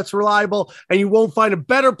casino that's reliable, and you won't find a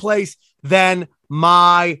better place than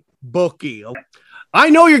MyBookie. I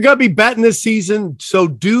know you're going to be betting this season, so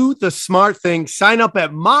do the smart thing. Sign up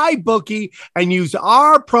at MyBookie and use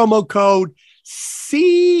our promo code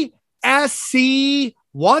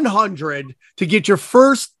CSC100 to get your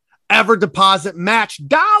first ever deposit match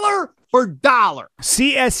dollar for dollar.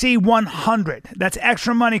 CSC 100. That's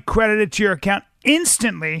extra money credited to your account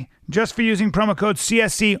instantly just for using promo code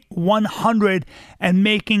CSC 100 and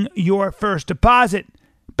making your first deposit.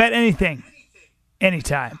 Bet anything,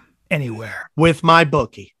 anytime, anywhere with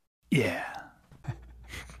MyBookie. Yeah.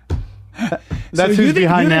 That's who's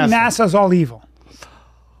behind NASA. NASA's all evil.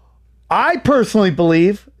 I personally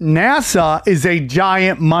believe NASA is a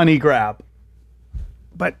giant money grab.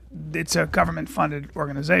 But it's a government-funded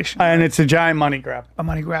organization. And it's a giant money grab. A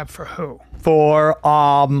money grab for who? For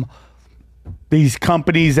these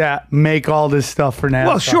companies that make all this stuff for NASA.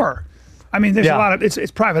 Well, sure. I mean, there's a lot of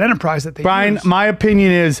it's private enterprise that they Brian, use. my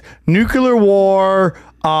opinion is nuclear war,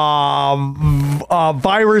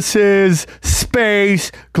 viruses,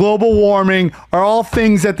 space, global warming are all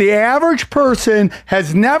things that the average person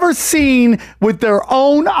has never seen with their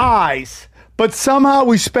own eyes. But somehow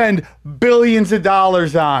we spend billions of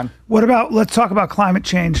dollars on. What about, let's talk about climate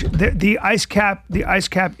change. The ice cap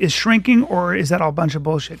is shrinking, or is that all a bunch of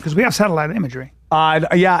bullshit? Because we have satellite imagery.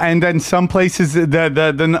 Yeah, and then some places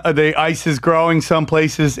the ice is growing, some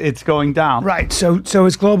places it's going down. Right. So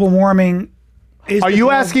is global warming? Are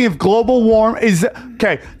you asking if global warming is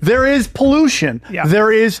okay? There is pollution. Yeah.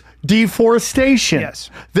 There is deforestation.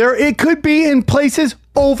 Yes. It could be in places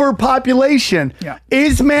overpopulation. Yeah.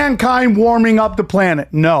 Is mankind warming up the planet?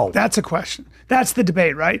 No. That's a question. That's the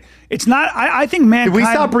debate, right? It's not. I think mankind. Did we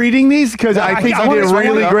stop reading these? Because I think you did a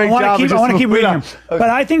really great job. I want to keep reading them. Okay. But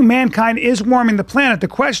I think mankind is warming the planet. The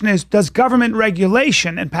question is, does government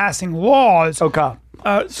regulation and passing laws cool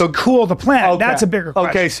the planet? Okay. That's a bigger question.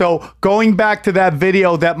 Okay, so going back to that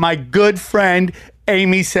video that my good friend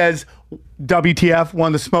Amy says, WTF, one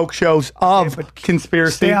of the smoke shows of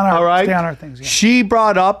conspiracy. Stay on all right? Stay on our things. Yeah. She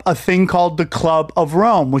brought up a thing called the Club of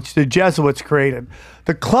Rome, which the Jesuits created.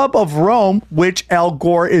 The Club of Rome, which Al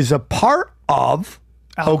Gore is a part of.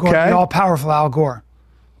 Al Gore, the all-powerful Al Gore.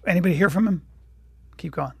 Anybody hear from him?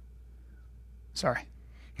 Keep going. Sorry.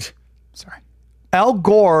 Al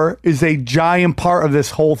Gore is a giant part of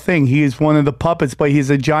this whole thing. He is one of the puppets, but he's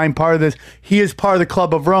a giant part of this. He is part of the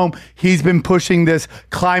Club of Rome. He's been pushing this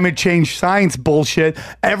climate change science bullshit.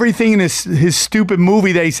 Everything in his stupid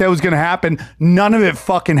movie that he said was going to happen, none of it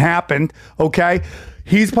fucking happened, okay?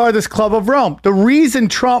 He's part of this Club of Rome. The reason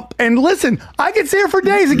Trump, and listen, I could sit here for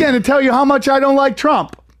days again and tell you how much I don't like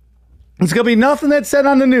Trump. There's going to be nothing that's said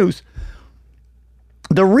on the news.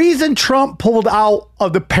 The reason Trump pulled out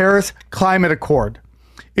of the Paris Climate Accord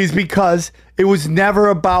is because it was never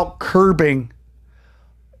about curbing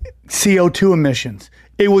CO2 emissions.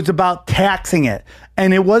 It was about taxing it.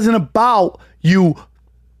 And it wasn't about you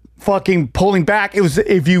fucking pulling back. It was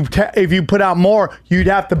if you put out more, you'd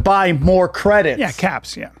have to buy more credits. Yeah,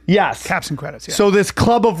 caps, yeah. Yes. Caps and credits, yeah. So this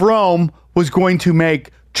Club of Rome was going to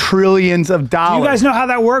make trillions of dollars. Do you guys know how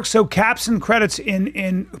that works? So caps and credits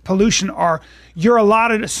in pollution are, you're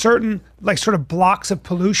allotted a certain sort of blocks of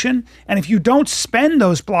pollution, and if you don't spend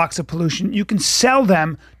those blocks of pollution, you can sell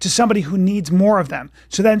them to somebody who needs more of them.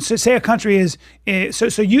 So say a country is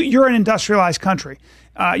you're an industrialized country.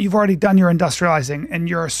 You've already done your industrializing and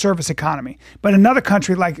you're a service economy. But another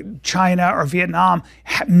country like China or Vietnam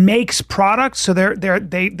makes products, so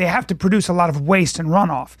they have to produce a lot of waste and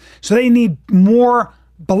runoff. So they need more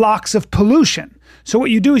blocks of pollution. So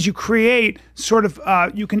what you do is you create sort of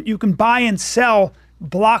you can buy and sell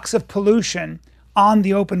blocks of pollution on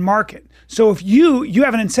the open market. So if you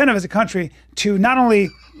have an incentive as a country to not only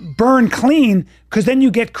burn clean, because then you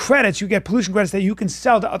get credits, you get pollution credits that you can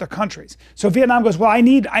sell to other countries. So Vietnam goes, well, I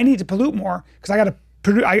need to pollute more because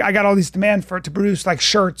I got all these demand to produce like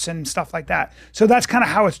shirts and stuff like that. So that's kind of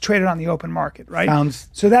how it's traded on the open market, right?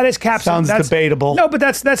 So that is caps. Sounds debatable. No, but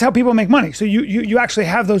that's how people make money. So you actually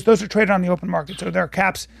have those are traded on the open market. So there are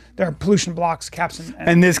caps, there are pollution blocks, caps,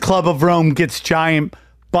 and this Club of Rome gets giant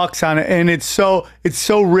bucks on it, and it's so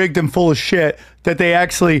rigged and full of shit that they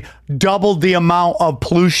actually doubled the amount of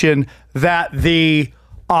pollution that the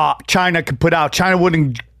China could put out. China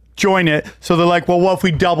wouldn't join it, so they're like, well, what if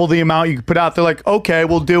we double the amount you could put out? They're like, okay,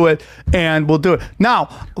 we'll do it, and we'll do it.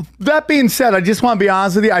 Now, that being said, I just want to be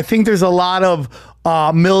honest with you. I think there's a lot of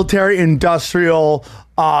military industrial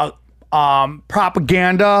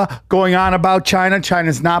propaganda going on about China.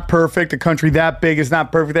 China's not perfect. A country that big is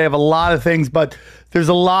not perfect. They have a lot of things, but there's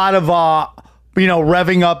a lot of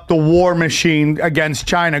revving up the war machine against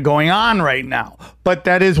China going on right now. But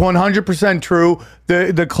that is 100% true.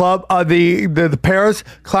 The Paris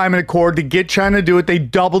Climate Accord, to get China to do it, they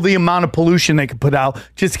double the amount of pollution they could put out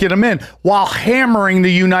just to get them in, while hammering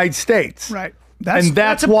the United States. Right.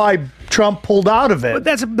 That's why Trump pulled out of it. But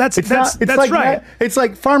that's like right. It's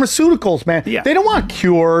like pharmaceuticals, man. Yeah. They don't want to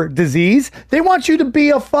cure disease. They want you to be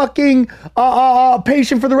a fucking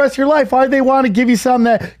patient for the rest of your life. Why do they want to give you something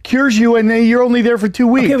that cures you and you're only there for 2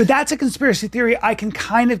 weeks? Okay, but that's a conspiracy theory I can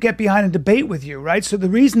kind of get behind and debate with you, right? So the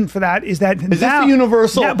reason for that is that is this the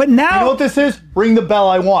universal? Yeah, but now, you know what this is? Ring the bell.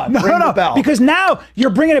 I want. Ring the bell. Because now you're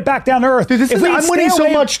bringing it back down to earth. Dude, I'm winning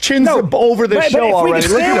so much chins over this show already.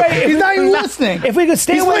 He's not even listening. If we could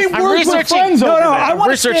stay away, I'm researching. I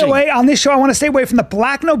want to stay away on this show. I want to stay away from the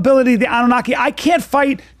black nobility, the Anunnaki. I can't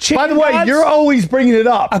fight chicken By the way, gods. you're always bringing it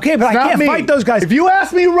up. Okay, but it's I not can't me. fight those guys. If you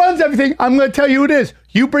ask me who runs everything, I'm going to tell you who it is.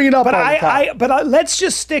 You bring it up all the time. But let's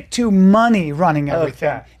just stick to money running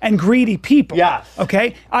everything and greedy people. Yes.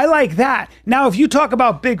 Okay? I like that. Now, if you talk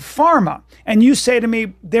about big pharma and you say to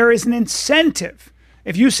me there is an incentive,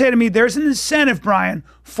 if you say to me there's an incentive, Brian,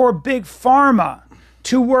 for big pharma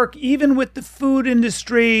to work even with the food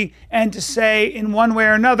industry and to say in one way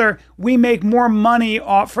or another, we make more money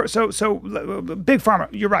off. So big pharma,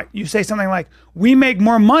 you're right. You say something like, we make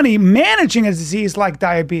more money managing a disease like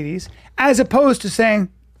diabetes, as opposed to saying,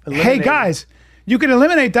 hey guys, you can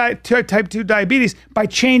eliminate type 2 diabetes by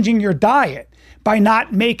changing your diet, by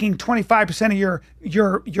not making 25% of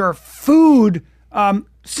your food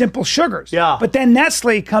simple sugars. Yeah. But then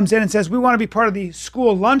Nestle comes in and says, we want to be part of the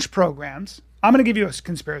school lunch programs. I'm going to give you a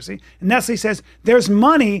conspiracy. And Nestle says, there's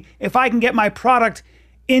money if I can get my product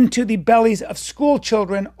into the bellies of school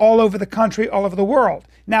children all over the country, all over the world.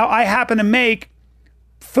 Now, I happen to make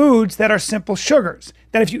foods that are simple sugars,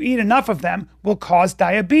 that if you eat enough of them will cause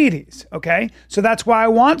diabetes, okay? So that's why I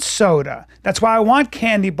want soda. That's why I want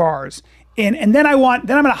candy bars. And then I'm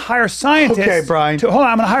going to hire scientists. Okay, Brian. I'm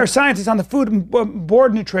going to hire scientists on the Food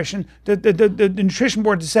Board Nutrition, the Nutrition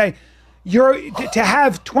Board, to say, to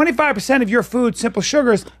have 25% of your food simple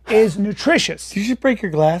sugars is nutritious. Did you just break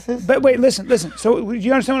your glasses? But wait, listen. So do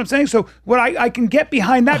you understand what I'm saying? So what I can get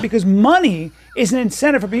behind that, because money is an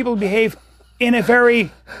incentive for people to behave in a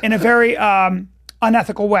very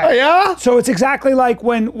unethical way. Oh, yeah? So it's exactly like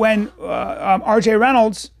when R.J.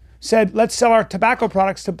 Reynolds said, let's sell our tobacco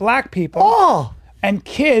products to black people. Oh. And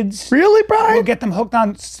kids Really, Brian? will get them hooked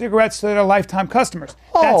on cigarettes so they're lifetime customers.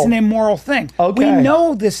 That's an immoral thing. Okay. We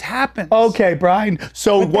know this happens. Okay, Brian.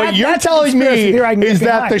 So what you're that's a telling me conspiracy theory I can get is that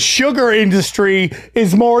behind. the sugar industry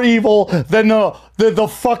is more evil than the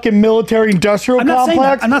fucking military industrial I'm not saying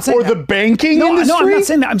that. complex I'm not saying or that. the banking No, industry? I'm not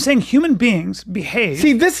saying that. I'm saying human beings behave.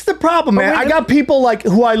 See, this is the problem, man. wait, I got people like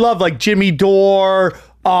who I love, like Jimmy Dore,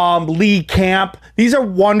 Lee Camp. These are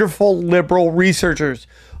wonderful liberal researchers.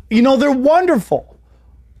 You know, they're wonderful.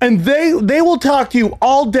 And they will talk to you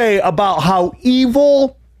all day about how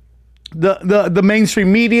evil the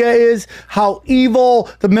mainstream media is, how evil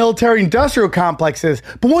the military industrial complex is.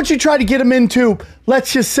 But once you try to get them into,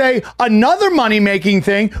 let's just say, another money-making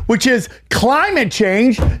thing, which is climate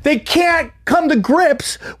change, they can't come to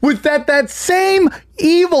grips with that same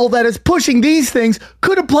evil that is pushing these things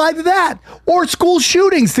could apply to that. Or school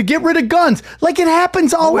shootings to get rid of guns. Like, it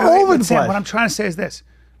happens all over the Sam, place. what I'm trying to say is this.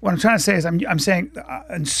 What I'm trying to say is I'm saying,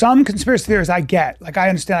 and some conspiracy theories I get, like I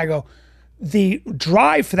understand, I go, the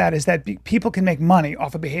drive for that is that people can make money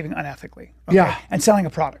off of behaving unethically, okay, Yeah. and selling a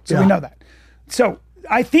product. So we know that. So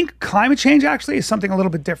I think climate change actually is something a little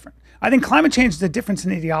bit different. I think climate change is a difference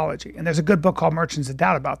in ideology. And there's a good book called Merchants of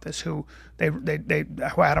Doubt about this, who who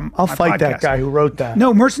had him. I'll on my fight that podcast. guy who wrote that.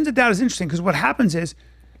 No, Merchants of Doubt is interesting because what happens is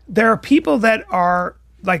there are people that are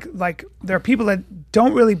like there are people that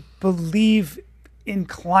don't really believe in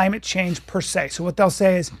climate change per se. So what they'll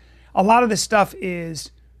say is a lot of this stuff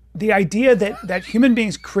is the idea that human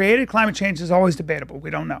beings created climate change is always debatable. We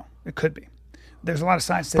don't know. It could be. There's a lot of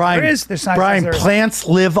science that Brian, there is. There's science Brian, that there is. plants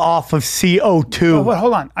live off of CO2. Well,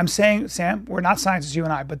 hold on. I'm saying, Sam, we're not scientists, you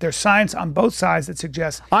and I, but there's science on both sides that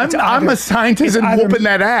suggests I'm a scientist and whooping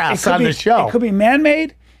that ass on the show. It could be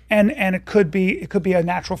man-made, and it could be a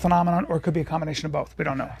natural phenomenon, or it could be a combination of both. We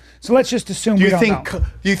don't know. So let's just assume Do we you don't think know.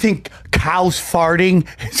 you think cows farting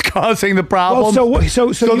is causing the problem? Well,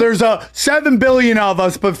 so there's 7 billion of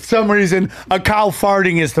us, but for some reason a cow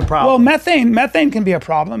farting is the Well, problem. methane can be a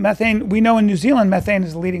problem. Methane, we know in New Zealand, methane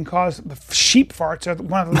is the leading cause. Sheep farts are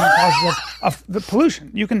one of the leading causes of the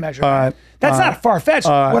pollution. You can measure that. right, That's not far-fetched.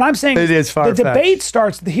 What I'm saying It is the far-fetched. debate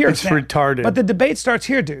starts here. It's Sam. retarded. But the debate starts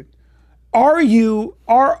here, dude. Are you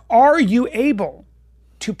able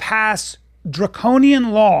to pass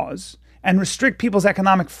draconian laws and restrict people's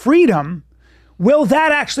economic freedom? Will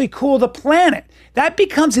that actually cool the planet? That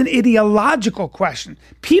becomes an ideological question.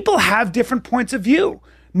 People have different points of view.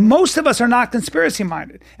 Most of us are not conspiracy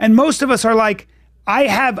minded. And most of us are like,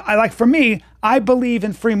 for me, I believe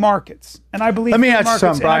in free markets. And I believe Let me in free ask you markets,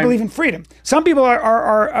 something, and I Brian. believe in freedom. Some people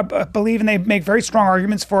believe, and they make very strong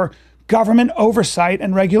arguments for government oversight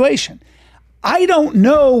and regulation. I don't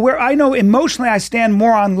know I know emotionally I stand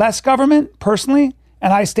more on less government personally,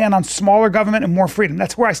 and I stand on smaller government and more freedom.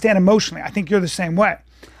 That's where I stand emotionally. I think you're the same way.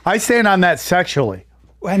 I stand on that sexually.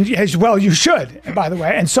 And as well, you should, by the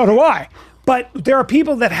way, and so do I. But there are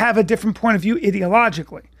people that have a different point of view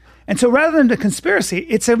ideologically. And so rather than the conspiracy,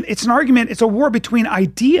 it's an argument, it's a war between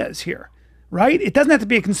ideas here, right? It doesn't have to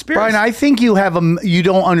be a conspiracy. Brian, I think you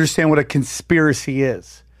don't understand what a conspiracy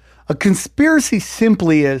is. A conspiracy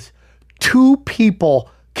simply is two people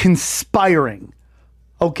conspiring.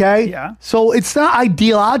 Okay? Yeah. So it's not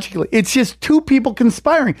ideologically, it's just two people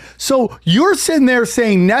conspiring. So you're sitting there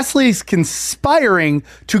saying Nestle's conspiring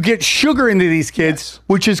to get sugar into these kids,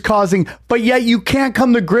 which is causing, but yet you can't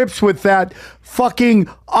come to grips with that fucking,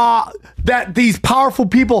 that these powerful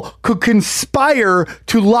people could conspire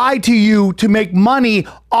to lie to you to make money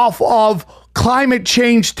off of climate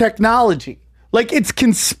change technology. Like it's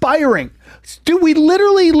conspiring. Dude, we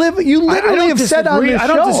literally live. You literally don't have said on disagree. this I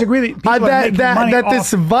show don't disagree that people are making money that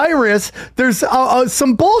this off- virus. There's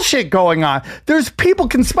some bullshit going on. There's people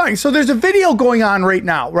conspiring. So there's a video going on right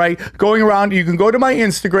now, right? Going around. You can go to my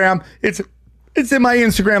Instagram. It's in my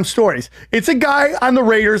Instagram stories. It's a guy on the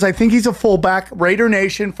Raiders. I think he's a fullback. Raider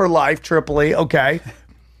Nation for life. Tripoli. Okay.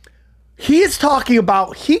 He is talking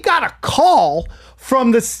about. He got a call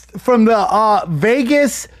from the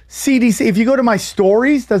Vegas CDC. If you go to my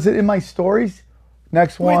stories, does it in my stories?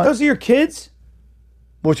 Next one. Wait, those are your kids?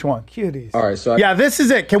 Which one? Cuties. All right, so I Yeah, this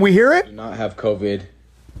is it. Can we hear it? do not have COVID,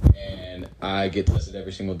 and I get tested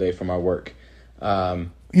every single day for my work.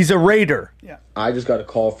 He's a Raider. I just got a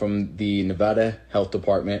call from the Nevada Health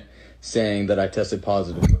Department saying that I tested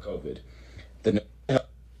positive for COVID. The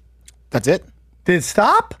That's it? Did it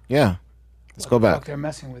stop? Yeah. Let's go Fuck, back. they're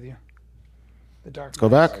messing with you. The dark. Go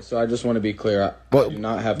back. So I just want to be clear. I Well- do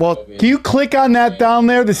not have well, COVID. Can you click on that down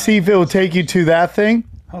there to see if it will take you to that thing?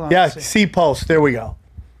 Hold on, Yeah, let's see. see post. There we go.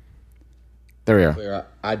 There we are. Clear.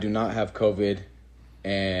 I do not have COVID,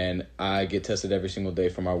 and I get tested every single day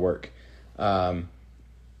for my work.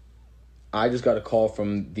 I just got a call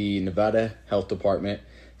from the Nevada Health Department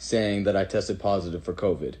saying that I tested positive for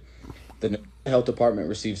COVID. The Nevada Health Department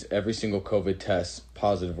receives every single COVID test,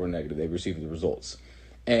 positive or negative. They receive the results.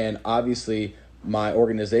 And obviously, my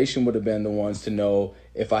organization would have been the ones to know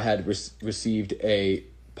if I had received a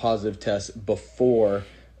positive test before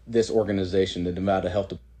this organization, the Nevada Health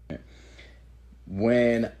Department.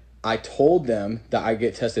 When I told them that I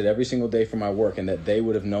get tested every single day for my work and that they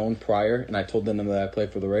would have known prior, and I told them that I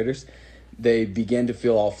played for the Raiders, they began to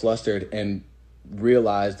feel all flustered and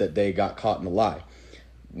realized that they got caught in a lie.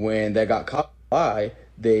 When they got caught in a lie,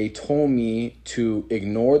 they told me to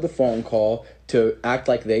ignore the phone call, to act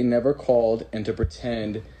like they never called, and to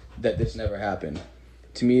pretend that this never happened.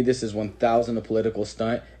 To me, this is 1,000 a political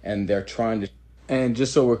stunt, and they're trying to. And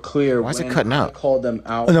just so we're clear, Why is it when cutting I out? called them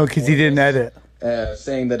out. Oh, no, because he didn't edit.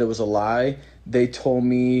 Saying that it was a lie, they told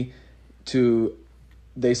me to.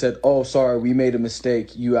 They said, "Oh, sorry, we made a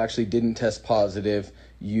mistake. You actually didn't test positive.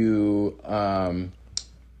 You,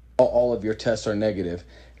 all of your tests are negative."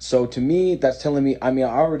 So to me, that's telling me. I mean, I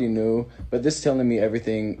already knew, but this is telling me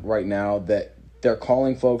everything right now that they're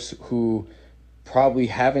calling folks who probably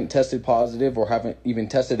haven't tested positive or haven't even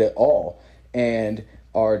tested at all and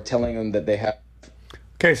are telling them that they have.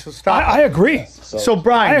 Okay, so stop. I agree. So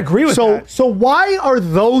Brian, I agree with that. So why are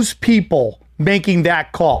those people making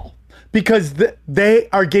that call? Because they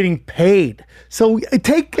are getting paid. So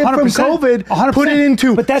take it from 100%, COVID, 100%. put it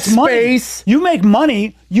into but that's space. Money. You make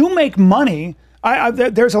money. You make money.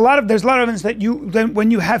 There's a lot of evidence that when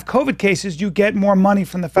you have COVID cases, you get more money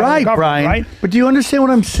from the federal government, Brian. right? But do you understand what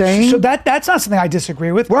I'm saying? So that's not something I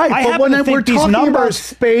disagree with. Right, I but happen when to think we're these talking numbers, about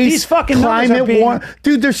space, these fucking numbers are climate being, war,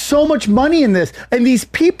 dude, there's so much money in this. And these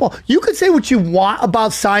people, you could say what you want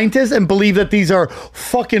about scientists and believe that these are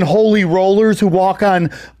fucking holy rollers who walk on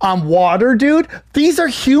water, dude. These are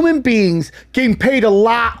human beings getting paid a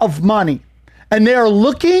lot of money. And they are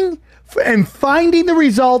looking and finding the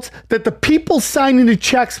results that the people signing the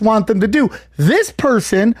checks want them to do. This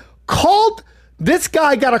person this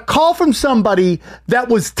guy got a call from somebody that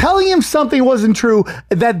was telling him something wasn't true,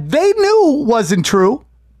 that they knew wasn't true.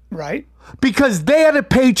 right? Because they had a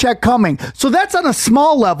paycheck coming. So that's on a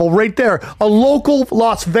small level right there. A local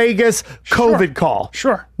Las Vegas COVID call.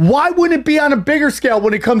 Sure. Why wouldn't it be on a bigger scale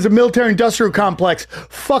when it comes to military industrial complex,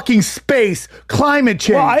 fucking space, climate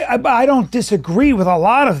change? Well, I don't disagree with a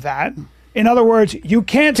lot of that. In other words, you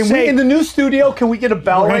can't Can say... we, in the new studio, can we get a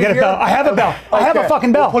bell We're gonna right get a here? bell. I have a bell. I have a Okay.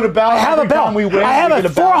 fucking bell. We'll put a bell I have a every bell. time we win, I have we a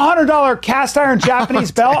get a bell. $400 cast iron Japanese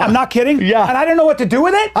bell. I'm not kidding. Yeah. And I didn't know what to do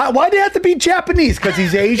with it. Why do you have to be Japanese? Because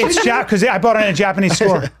he's Asian? It's because I bought it in a Japanese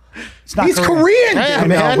store. It's not He's Korean, Yeah, dude.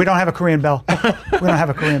 No, man. we don't have a Korean bell. We don't have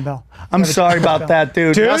a Korean bell. I'm sorry about that,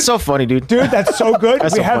 dude. Dude. That's so funny, dude. Dude, that's so good.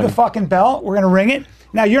 That's We so have funny. the fucking bell. We're gonna ring it.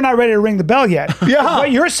 Now you're not ready to ring the bell yet. Yeah.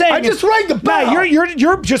 What you're saying? I just rang the bell. Nah,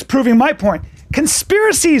 you're just proving my point.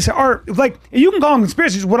 Conspiracies are like, you can call them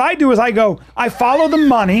conspiracies. What I do is I follow the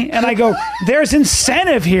money and I go, there's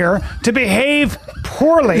incentive here to behave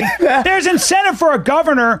poorly. There's incentive for a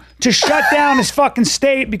governor to shut down his fucking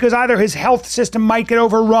state because either his health system might get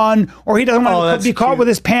overrun or he doesn't want to that's be caught cute. with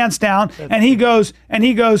his pants down. And he goes,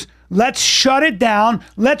 let's shut it down.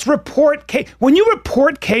 Let's report when you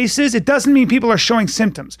report cases, it doesn't mean people are showing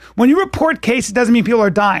symptoms. When you report cases, it doesn't mean people are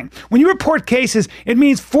dying. When you report cases, it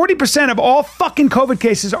means 40% of all fucking COVID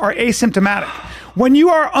cases are asymptomatic. When you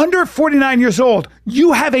are under 49 years old,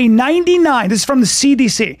 you have a 99. This is from the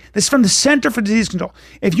CDC. This is from the Center for Disease Control.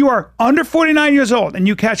 If you are under 49 years old and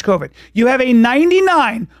you catch COVID, you have a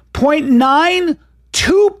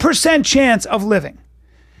 99.92% chance of living.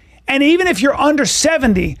 And even if you're under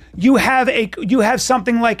 70, you have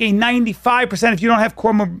something like a 95% if you don't have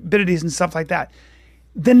comorbidities and stuff like that.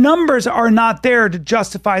 The numbers are not there to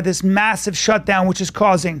justify this massive shutdown, which is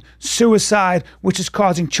causing suicide, which is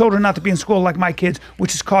causing children not to be in school like my kids,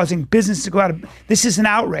 which is causing business to go out of. This is an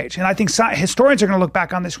outrage. And I think historians are going to look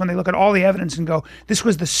back on this when they look at all the evidence and go, this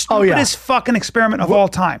was the stupidest fucking experiment of all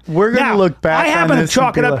time. We're gonna Now, look back I happen on to this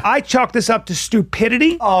chalk and it be up. like- I chalk this up to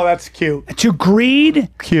stupidity. Oh, that's cute. To greed,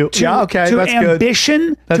 Cute. to, Yeah, okay, to that's good.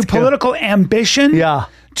 ambition, That's to good. political ambition, Yeah.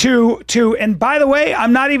 to and by the way,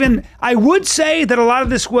 I would say that a lot of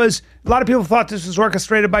people thought this was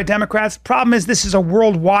orchestrated by Democrats. Problem is, this is a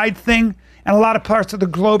worldwide thing, and a lot of parts of the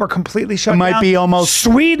globe are completely shut down. Might be almost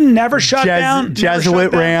Sweden never shut down. never Jesuit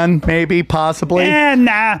shut down. ran, maybe, possibly.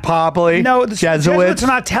 Nah. Probably. No, the Jesuits are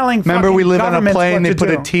not telling. Remember, fucking we live on a governments plane, what they to put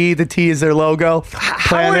do. a T, the T is their logo.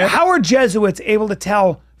 Planet. How are Jesuits able to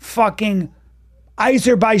tell fucking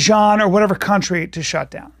Azerbaijan or whatever country to shut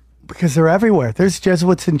down? Because they're everywhere. There's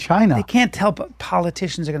Jesuits in China. They can't tell, but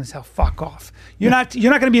politicians are going to tell fuck off. You're not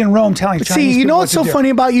going to be in Rome telling Chinese See, you people know what what's to so do. funny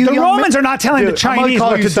about you? The young Romans man? are not telling the Dude, I'm gonna Chinese call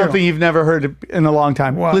what you to something do. you've never heard in a long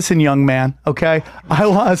time. What? Listen, young man, okay? I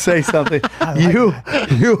want to say something. you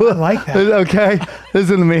like that. Okay?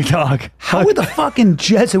 Listen to me, dog. How are the fucking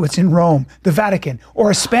Jesuits in Rome, the Vatican,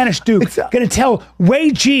 or a Spanish duke going to tell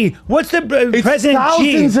Wei Ji, what's the President Xi?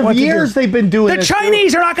 thousands of what to do? years they've been doing The this,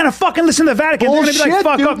 Chinese are not going to fucking listen to the Vatican. They're going to be like,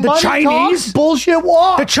 fuck dude. off. The Money Chinese? talks, bullshit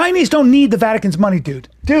walk. The Chinese don't need the Vatican's money, dude.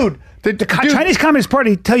 Dude. The Chinese Communist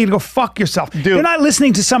Party tell you to go fuck yourself. Dude. They're not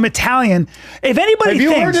listening to some Italian. If anybody Have you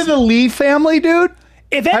thinks, heard of the Lee family, dude?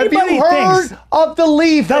 if Have anybody you heard thinks of the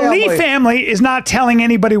Lee the family? Lee family is not telling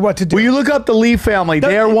anybody what to do, Will you look up the Lee family?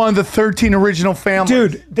 They are one of the 13 original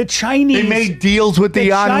families. dude, the Chinese They made deals with the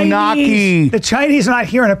Anunnaki. The Chinese are not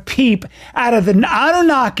hearing a peep out of the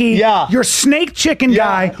Anunnaki, Yeah. your snake chicken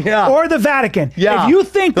guy, yeah. or the Vatican. Yeah. If you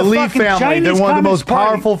think the Lee fucking family, Chinese they're one of the most Communist Party-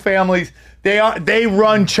 powerful families. They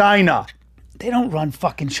run China. They don't run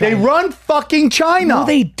fucking China. They run fucking China. No,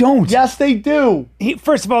 they don't. Yes, they do.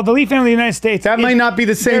 First of all, the Lee family of the United States. That might not be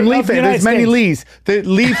the same Lee family. There's many Lees. The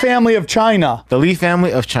Lee family of China. The Lee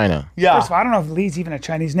family of China. Yeah. First of all, I don't know if Lee's even a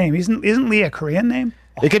Chinese name. Isn't Lee a Korean name?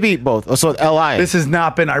 It could be both. So LI. This has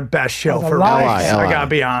not been our best show for lie. racist. I gotta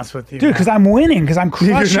be honest with you, Dude, because I'm winning, because I'm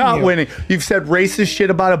crushing you're not you. winning. You've said racist shit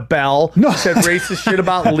about a bell. No. You said racist shit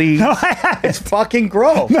about Lee. No, I haven't. It's fucking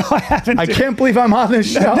gross. No, I haven't. I dude. can't believe I'm on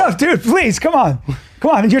this show. No, dude, please, come on.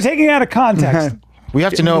 Come on. You're taking it out of context. We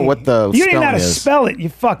have to know what the You didn't know how spelling to is. spell it, you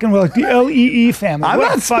fucking, well, like the L-E-E family. I'm What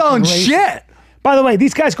a not fucking spelling racist. shit. By the way,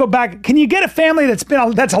 these guys go back. Can you get a family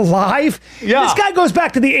that's alive? Yeah. This guy goes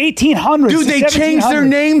back to the 1800s. Dude, the they changed their 1700s.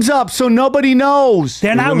 names up so nobody knows.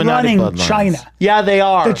 They're not Illuminati running bloodlines. China. Yeah, they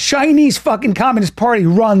are. The Chinese fucking Communist Party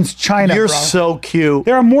runs China, You're bro. so cute.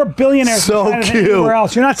 There are more billionaires So in China than cute. anywhere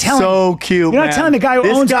else. You're not telling. So cute. You're not man. telling the guy who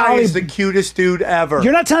this owns guy Ali. is the cutest dude ever.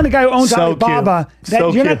 You're not telling the guy who owns So Alibaba cute. that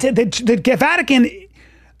So you're not. cute. The Vatican.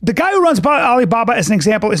 The guy who runs Alibaba, as an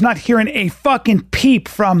example, is not hearing a fucking peep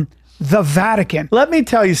from the Vatican. Let me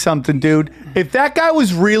tell you something, dude. If that guy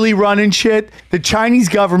was really running shit, the Chinese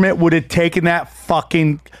government would have taken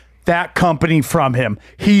that company from him.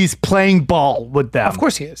 He's playing ball with them. Of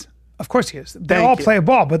course he is. Of course he is. They Thank all you. play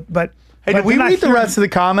ball, but Hey, but did we they're not read the hearing- rest of the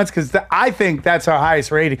comments? Because I think that's our highest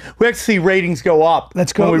rating. We actually see ratings go up.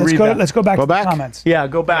 Let's go. when we Let's read go. that. Let's go back Go to back? the comments. Yeah,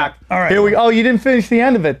 go back. All right. Here we. Oh, you didn't finish the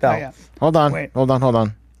end of it though. Oh, yeah. Hold on. Wait. Hold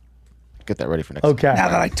on. Get that ready for next. Okay. Now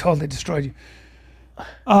that I totally destroyed you.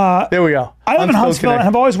 There we go. I live in I'm still Huntsville and connected.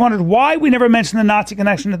 have always wondered why we never mention the Nazi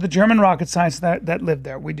connection to the German rocket science that lived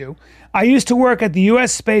there. We do. I used to work at the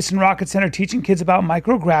U.S. Space and Rocket Center teaching kids about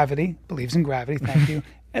microgravity, believes in gravity, thank you,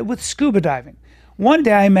 with scuba diving. One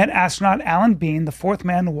day I met astronaut Alan Bean, the fourth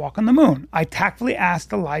man to walk on the moon. I tactfully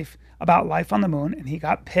asked about life on the moon, and he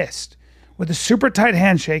got pissed. With a super tight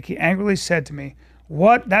handshake, he angrily said to me,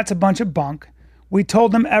 "What? That's a bunch of bunk. We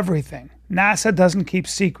told them everything. NASA doesn't keep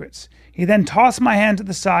secrets." He then tossed my hand to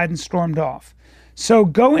the side and stormed off. So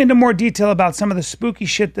go into more detail about some of the spooky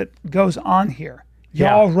shit that goes on here.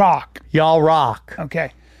 Y'all rock. Y'all rock.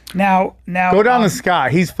 Okay. Now Go down the sky.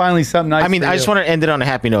 He's finally something nice. I mean, for I you. just want to end it on a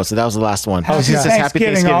happy note, so that was the last one. Happy It says happy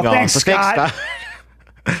Thanksgiving Thanksgiving. all. all. Thanks, So Scott.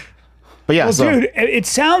 But yeah, Well, so dude, it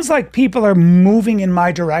sounds like people are moving in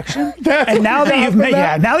my direction. And now that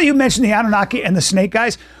now that you've mentioned the Anunnaki and the snake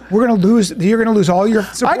guys, we're gonna lose. You're gonna lose all your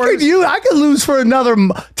I supporters. could lose for another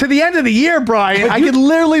to the end of the year, Brian. I could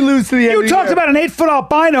literally lose to the end of You the talked year. about an 8-foot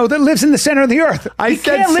albino that lives in the center of the earth. I You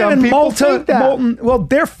said can't live some in people think that. molten. Well,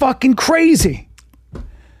 they're fucking crazy.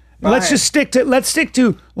 Let's just stick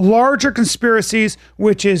to larger conspiracies,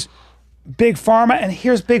 which is big pharma. And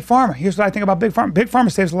here's big pharma. Here's what I think about big pharma. Big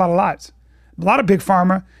pharma saves a lot of lives. A lot of big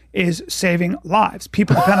pharma is saving lives.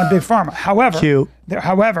 People depend on big pharma. However, Cute.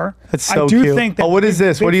 That's so I do cute. think that Oh, what is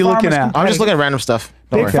this? big What are you pharma looking is at? I'm just looking at random stuff.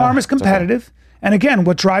 Don't Big worry. pharma is competitive, and again,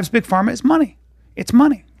 what drives big pharma is money. It's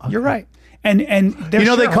money. You're right. And You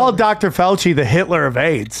know, they called Dr. Fauci the Hitler of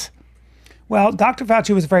AIDS. Well, Dr.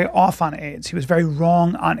 Fauci was very off on AIDS. He was very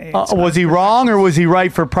wrong on AIDS. Was he wrong or was he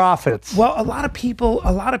right for profits? Well, a lot of people.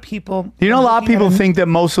 You know, a lot of people think that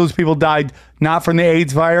most of those people died not from the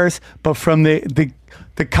AIDS virus, but from the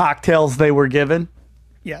cocktails they were given.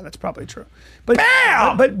 Yeah, that's probably true. But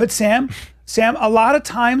Sam, a lot of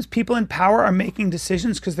times people in power are making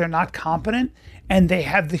decisions because they're not competent and they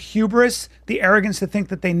have the hubris, the arrogance to think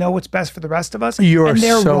that they know what's best for the rest of us. You are and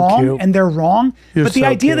they're so wrong, cute. and they're wrong. You're but the so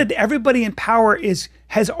idea cute. that everybody in power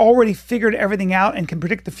has already figured everything out and can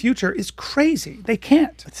predict the future is crazy. They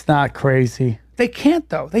can't. It's not crazy. They can't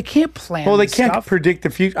though. They can't plan. Well, they this can't stuff. predict the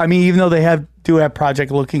future. I mean, even though they do have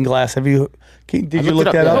Project Looking Glass. Did you looked look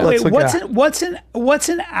it that up, up? yeah. Let's Wait, look it up. what's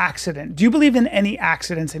an accident? Do you believe in any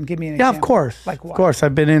accidents? And give me an Yeah, example. of course. Like what? Of course,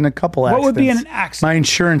 I've been in a couple What accidents. would be an accident? My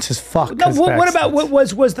insurance is fucked. No, 'cause what of about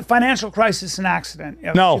accidents. was the financial crisis an accident?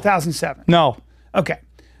 Of No. 2007. No. Okay.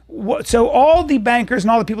 So all the bankers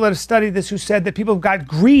and all the people that have studied this who said that people got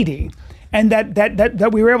greedy and that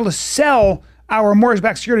we were able to sell our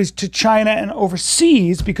mortgage-backed securities to China and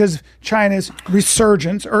overseas because of China's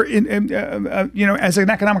resurgence or as an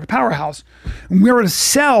economic powerhouse, and we were to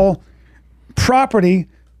sell property,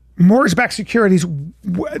 mortgage-backed securities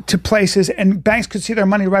to places, and banks could see their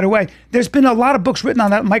money right away. There's been a lot of books written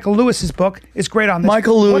on that. Michael Lewis's book is great on this.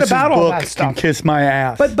 Michael Lewis's what about all book that stuff? can kiss my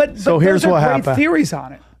ass. But so those here's are what great happened. theories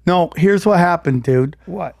on it. No, here's what happened, dude.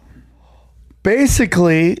 What?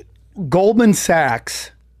 Basically, Goldman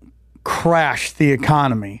Sachs crashed the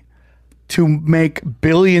economy to make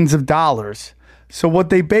billions of dollars. So what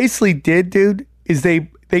they basically did, dude, is they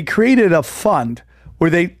created a fund where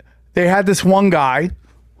they had this one guy,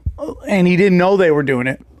 and he didn't know they were doing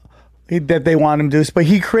it, that they wanted him to do this, but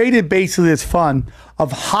he created basically this fund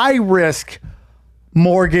of high risk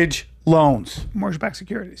mortgage loans. Mortgage-backed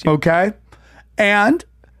securities. Okay. And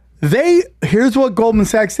here's what Goldman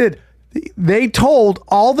Sachs did. They told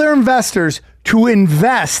all their investors to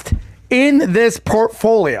invest in this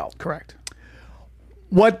portfolio. Correct.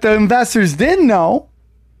 What the investors didn't know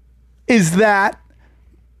is that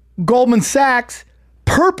Goldman Sachs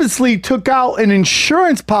purposely took out an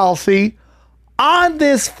insurance policy on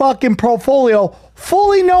this fucking portfolio,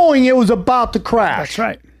 fully knowing it was about to crash. That's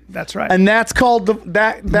right. That's right. And that's called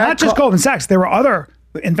Not just Goldman Sachs. There were other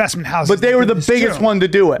investment houses, but they that were did the this biggest too. one to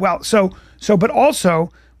do it. Well, but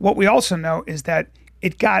also what we also know is that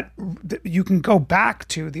you can go back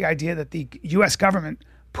to the idea that the U.S. government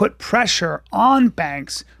put pressure on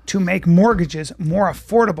banks to make mortgages more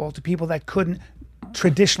affordable to people that couldn't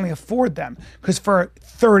traditionally afford them. Because for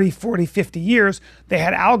 30, 40, 50 years, they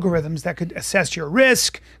had algorithms that could assess your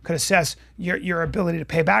risk, could assess your ability to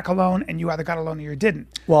pay back a loan, and you either got a loan or you didn't.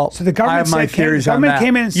 Well, so the government I have my theories on that.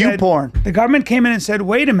 Came in and said, YouPorn. The government came in and said,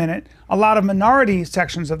 wait a minute, a lot of minority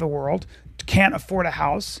sections of the world can't afford a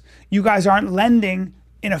house. You guys aren't lending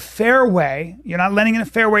in a fair way. You're not lending in a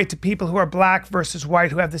fair way to people who are black versus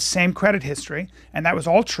white who have the same credit history. And that was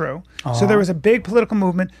all true. So there was a big political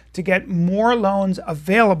movement to get more loans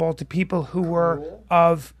available to people who were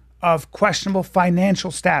of questionable financial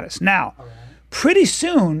status. Now, pretty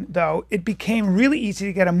soon, though, it became really easy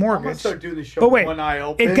to get a mortgage. start doing the show But wait, with one eye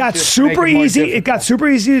open, it got just to make super it more easy. It difficult. got super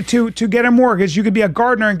easy to get a mortgage. You could be a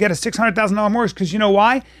gardener and get a $600,000 mortgage because you know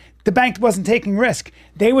why? The bank wasn't taking risk.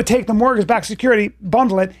 They would take the mortgage-backed security,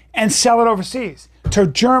 bundle it, and sell it overseas to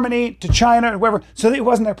Germany, to China, or wherever. So it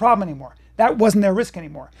wasn't their problem anymore. That wasn't their risk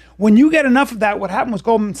anymore. When you get enough of that, what happened was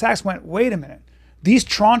Goldman Sachs went, wait a minute. These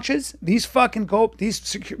tranches, these fucking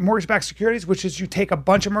mortgage-backed securities, which is you take a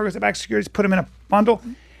bunch of mortgage-backed securities, put them in a bundle,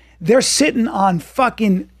 they're sitting on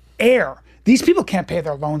fucking air. These people can't pay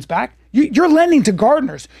their loans back. You're lending to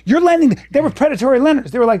gardeners. They were predatory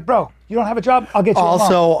lenders. They were like, bro, you don't have a job, I'll get you a loan.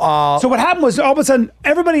 Also, So what happened was all of a sudden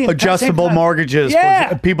everybody adjustable mortgages.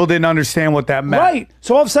 Yeah. People didn't understand what that meant. Right.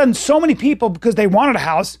 So all of a sudden, so many people, because they wanted a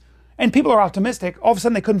house, and people are optimistic, all of a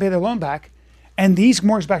sudden they couldn't pay their loan back. And these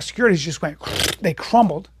mortgage-backed securities just went, they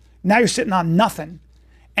crumbled. Now you're sitting on nothing.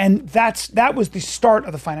 And that was the start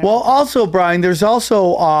of the financial. Well, also, Brian, there's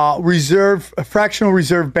also fractional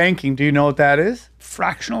reserve banking. Do you know what that is?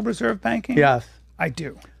 Fractional reserve banking? Yes. I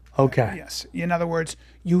do. Okay. Yes. In other words,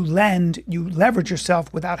 you leverage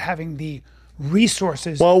yourself without having the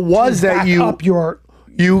resources Well, was to that back you- up your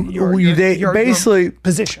basically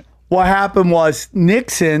position. what happened was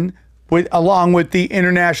Nixon, along with the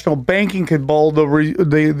international banking cabal,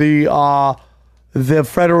 the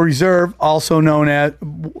Federal Reserve, also known as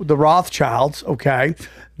the Rothschilds, okay,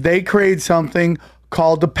 they created something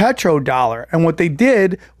called the petrodollar. And what they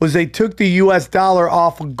did was they took the US dollar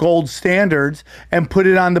off of gold standards and put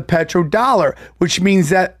it on the petrodollar, which means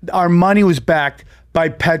that our money was backed by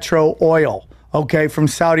petro oil, okay, from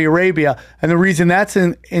Saudi Arabia. And the reason that's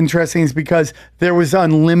interesting is because there was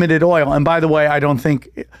unlimited oil. And by the way,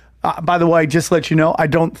 just to let you know, I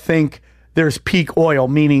don't think there's peak oil,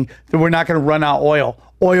 meaning that we're not going to run out oil.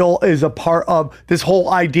 Oil is a part of this whole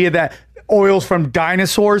idea that oil's from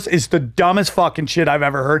dinosaurs is the dumbest fucking shit I've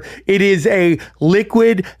ever heard. It is a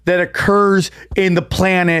liquid that occurs in the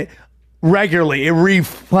planet regularly. It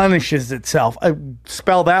replenishes itself.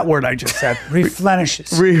 Spell that word I just said.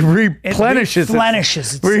 Replenishes. Replenishes. It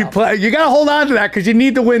replenishes itself. You got to hold on to that because you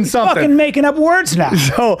need to win something. Fucking making up words now.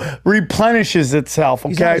 So replenishes itself.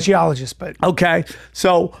 Okay. He's not a geologist, but Okay,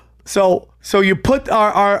 so you put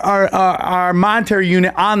our monetary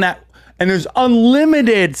unit on that, and there's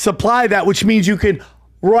unlimited supply of that, which means you could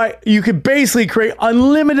basically create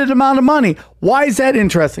unlimited amount of money. Why is that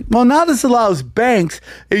interesting? Well, now this allows banks.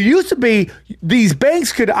 It used to be these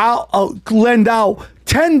banks could lend out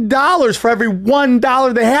 $10 for every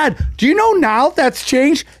 $1 they had. Do you know now that's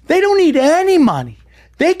changed? They don't need any money.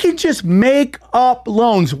 They can just make up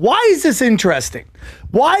loans. Why is this interesting?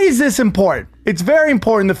 Why is this important? It's very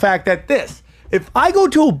important, the fact that if I go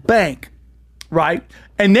to a bank, right,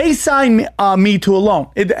 and they sign me to a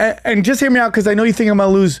loan, and just hear me out because I know you think I'm going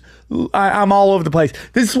to lose, I'm all over the place.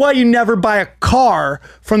 This is why you never buy a car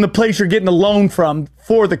from the place you're getting a loan from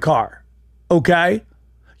for the car, okay?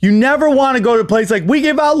 You never want to go to a place like, we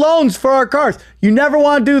give out loans for our cars. You never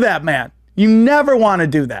want to do that, man. You never want to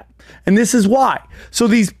do that. And this is why. So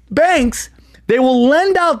these banks, they will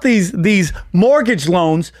lend out these mortgage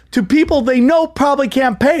loans to people they know probably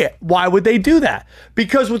can't pay it. Why would they do that?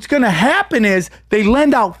 Because what's going to happen is they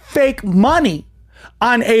lend out fake money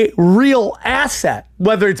on a real asset,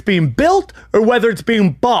 whether it's being built or whether it's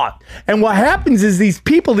being bought. And what happens is these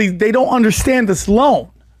people, they don't understand this loan.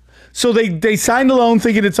 So they sign the loan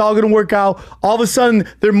thinking it's all going to work out. All of a sudden,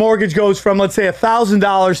 their mortgage goes from, let's say,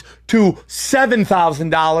 $1,000 to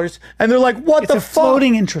 $7,000. And they're like, what It's the a fuck?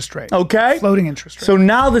 floating interest rate. Okay. Floating interest rate. So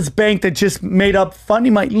now this bank that just made up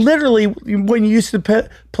Funding Money, literally when you used to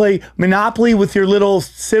play Monopoly with your little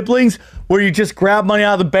siblings, where you just grab money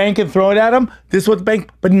out of the bank and throw it at them, this is what the bank,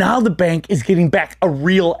 but now the bank is getting back a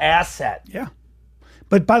real asset. Yeah.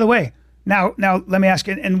 But by the way, now let me ask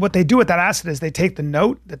you, and what they do with that asset is they take the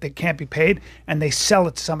note that they can't be paid and they sell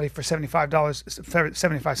it to somebody for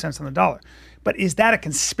 $75 cents on the dollar. But is that a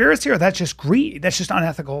conspiracy or that's just greed? That's just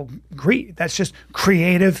unethical greed. That's just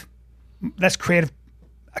creative. That's creative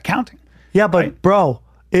accounting. Yeah, but bro.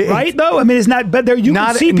 Right though? I mean, it's not, but there you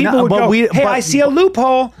can see people would go, hey, I see a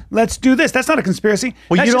loophole. Let's do this. That's not a conspiracy.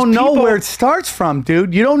 Well, That's you don't just know people- where it starts from,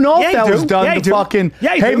 dude. You don't know Yeah, if you that do. was done Yeah, you to do. fucking,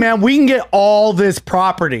 Yeah, you hey do. man, we can get all this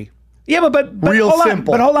property. Yeah, but Real hold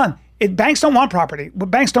simple. on. But hold on. Banks don't want property. But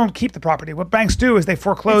banks don't keep the property. What banks do is they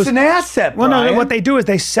foreclose. It's an asset, Well, no, Brian. what they do is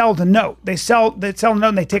they sell the note. They sell the note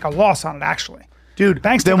and they take a loss on it. Actually, Dude,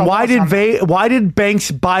 banks. then take a why loss did on that. why did banks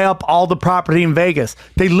buy up all the property in Vegas?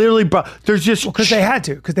 They literally brought. There's just Because they had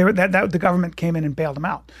to, because they were that the government came in and bailed them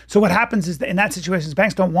out. So what happens is that in that situation,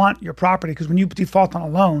 banks don't want your property because when you default on a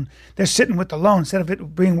loan, they're sitting with the loan instead of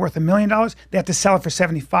it being worth $1 million, they have to sell it for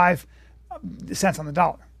 75 cents on the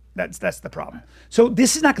dollar. That's the problem. So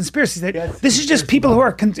this is not conspiracy. This is just people who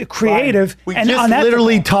are creative we and just unethical.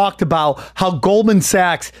 literally talked about how Goldman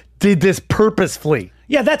Sachs did this purposefully.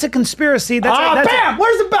 Yeah, that's a conspiracy. That's bam!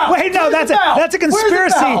 Where's the bell? Wait, no, Where's that's the bell? that's a Where's the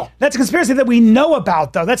conspiracy. bell? That's a conspiracy that we know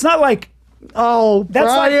about, though. That's not like. Oh, That's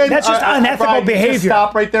not- Brian, that's just unethical Brian, you just behavior.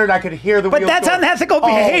 stop right there, and I could hear the. But wheels that's going. unethical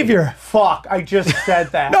behavior. Fuck! I just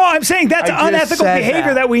said that. No, I'm saying that's I just unethical said behavier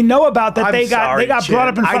that. that we know about. That I'm they got sorry, brought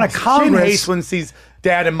up in front of Congress. Chin hates when sees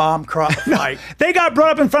dad and mom fight. They got brought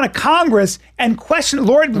up in front of Congress and questioned.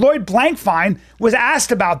 Lloyd Blankfein was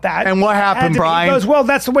asked about that. And what happened, Brian? He goes, well,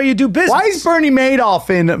 that's the way you do business. Why is Bernie Madoff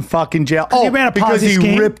in fucking jail? he ran a because Ponzi he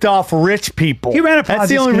scheme. ripped off rich people. He ran a That's Ponzi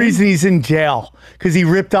the only scheme. reason he's in jail, because he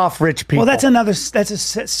ripped off rich people. Well, that's a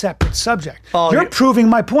separate subject. Oh, You're yeah. proving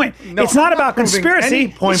my point. No, it's not I'm not about proving conspiracy. any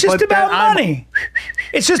point, it's just but about that I'm- money.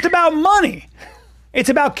 It's just about money. It's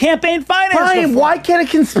about campaign finance. Brian, reform. why can't a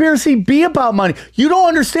conspiracy be about money? You don't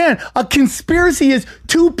understand. A conspiracy is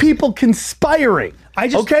two people conspiring.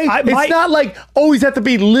 It's not like always have to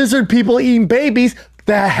be lizard people eating babies.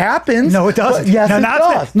 That happens. No, it doesn't. But yes, No, it now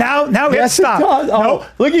does. now we have to Yes, stop. it does. Oh, No.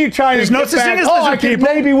 look at you trying There's to no get such back. thing as Oh, lizard I can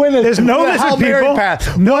people. maybe win it. There's no The lizard Hail Mary people.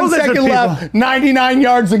 pass. No 1 lizard second people. left. 99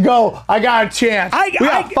 yards to go. I got a chance. We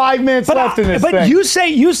got 5 minutes left in this but thing. you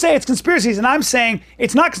say it's conspiracies, and I'm saying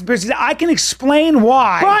it's not conspiracies. I can explain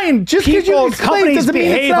why. Brian, just because you people, explain it companies doesn't mean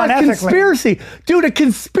it's behave not a unethically. conspiracy. Dude, a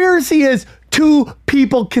conspiracy is two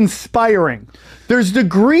people conspiring. There's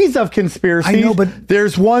degrees of conspiracy. I know, but-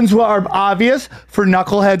 there's ones who are obvious for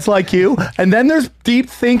knuckleheads like you, and then there's deep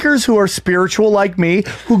thinkers who are spiritual like me,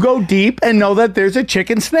 who go deep and know that there's a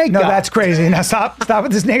chicken snake. No, guy. that's crazy. Now stop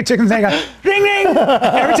with this chicken snake. Ding ding.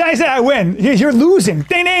 Every time I say I win, you're losing.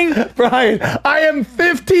 Ding ding. Brian. I am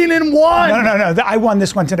 15-1. No. I won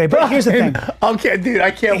this one today. But here's the thing. Okay, dude,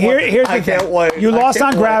 I can't Here's wait. the I thing. can't wait. You I lost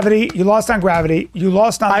can't on wait. gravity. You lost on gravity. You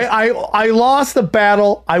lost on. I lost the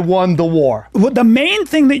battle. I won the war. Well, the main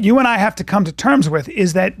thing that you and I have to come to terms with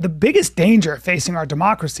is that the biggest danger facing our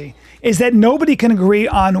democracy is that nobody can agree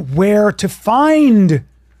on where to find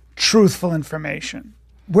truthful information.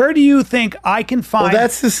 Where do you think I can find? Well,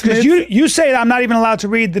 that's the because you say that I'm not even allowed to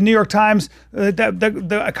read the New York Times,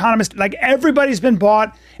 the Economist. Like everybody's been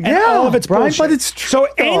bought, and Yeah, all of it's Brian, bullshit. but it's true, So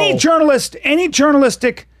any though. journalist, any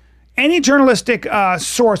journalistic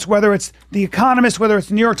source, whether it's the Economist, whether it's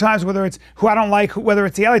the New York Times, whether it's who I don't like, whether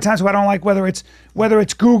it's the LA Times, who I don't like, whether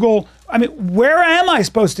it's Google. I mean, where am I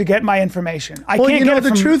supposed to get my information? I Well, can't you know, get it the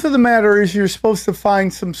from, truth of the matter is you're supposed to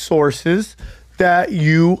find some sources that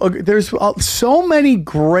there's so many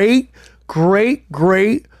great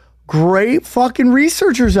fucking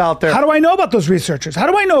researchers out there. How do I know about those researchers? How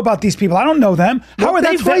do I know about these people? I don't know them. How are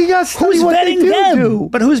they? That's why you gotta study Who's what they vetting them? do.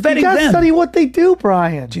 But who's vetting You gotta them? study what they do,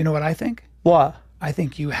 Brian. Do you know what I think? What? I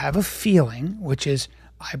think you have a feeling, which is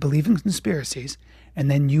I believe in conspiracies, and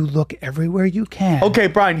then you look everywhere you can. Okay,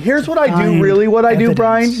 Brian, here's what I do, find really what I do, evidence.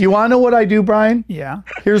 Brian. You want to know what I do, Brian? Yeah.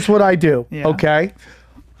 Here's what I do, Yeah. okay?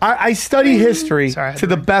 I study history Sorry, I had to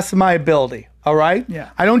the best of my ability, all right? Yeah.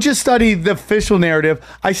 I don't just study the official narrative.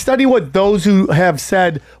 I study what those who have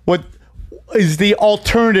said what is the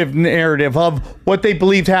alternative narrative of what they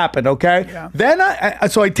believed happened, okay? Yeah. Then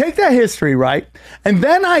so I take that history, right? And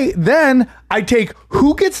then I take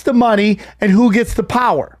who gets the money and who gets the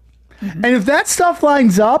power. Mm-hmm. And if that stuff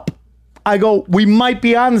lines up, I go, we might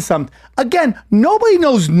be on to something. Again, nobody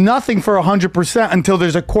knows nothing for 100% until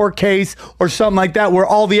there's a court case or something like that where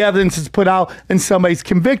all the evidence is put out and somebody's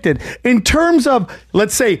convicted. In terms of,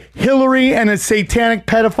 let's say, Hillary and a satanic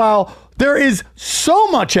pedophile, there is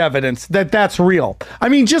so much evidence that that's real. I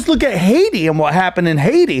mean, just look at Haiti and what happened in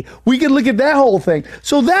Haiti. We can look at that whole thing.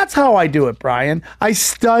 So that's how I do it, Brian. I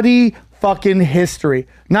study fucking history.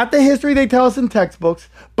 Not the history they tell us in textbooks,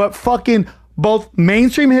 but fucking both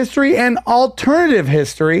mainstream history and alternative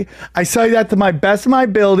history. I study that to my best of my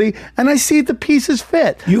ability, and I see the pieces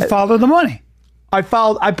fit. You follow the money. I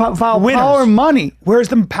follow Winners. power and money. Where's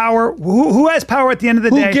the power? Who has power at the end of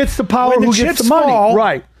the day? Who gets the power? When Who gets chips the money? fall,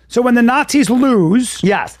 Right. So when the Nazis lose,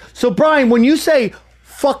 Yes. So Brian, when you say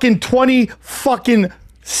fucking 20 fucking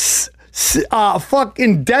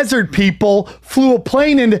fucking desert people flew a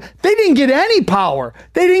plane in, they didn't get any power.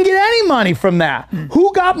 They didn't get any money from that.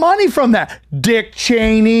 Who got money from that? Dick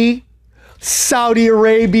Cheney, Saudi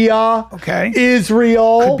Arabia, Okay.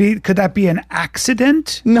 Israel. could that be an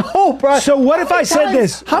accident? No, bro. So what if I said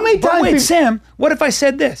this? How many But times? wait, Sam. What if I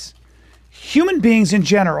said this? Human beings in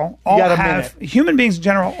general all got a have. minute. Humans beings in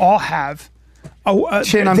general all have.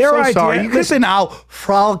 Chin, I'm their so idea, sorry. You could have been out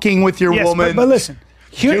frolicking with your Yes, woman. but listen.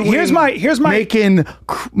 Here's my making,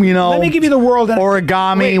 you know, Let me give you the world in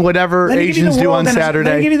origami, wait, whatever let me give you Asians the do world on in a- Saturday.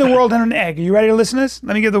 Let me give you the world in an egg. Are you ready to listen to this?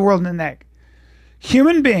 Let me give the world in an egg.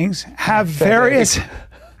 Human beings have various.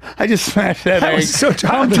 I just smashed that I egg. was so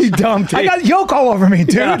tired. Humpty Dumpty. I got yolk all over me,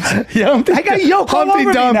 dude. Yeah, I got yolk all over Humpty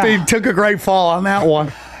me Dumpty now. took a great fall on that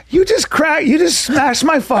one. You just smashed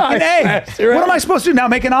my fucking I egg. smashed it, right? What am I supposed to do now?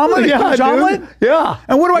 Make an omelet? Yeah, Huge dude. omelet? Yeah.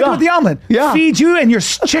 And what do I do Yeah. with the omelet? Yeah. Feed you and your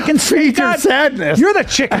chicken snake Feed your god? sadness. You're the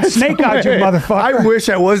chicken snake god, you motherfucker. I wish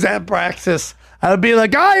I was at Praxis. I'd be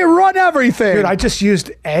like, I run everything. Dude, I just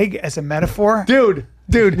used egg as a metaphor. Dude,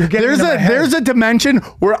 getting there's into my head. there's a dimension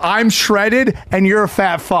where I'm shredded and you're a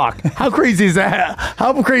fat fuck. How crazy is that?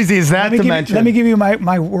 How crazy is that dimension? Let me give you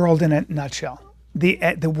my world in a nutshell.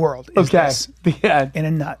 The world is Okay. this. Yeah. In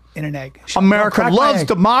an egg. America Crack my loves egg.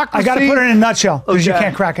 democracy. I got to put it in a nutshell because you Okay.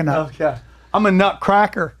 can't crack a nut. Okay. I'm a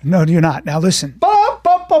nutcracker. No, you're not. Now listen. Bum,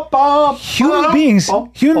 bum, bum, bum, Human bum, beings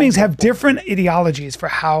bum, have different ideologies for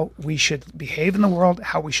how we should behave in the world,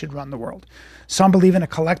 how we should run the world. Some believe in a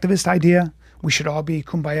collectivist idea. We should all be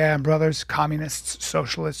kumbaya and brothers, communists,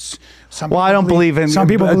 socialists. Well, I don't believe in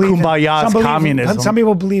kumbaya's communism. Some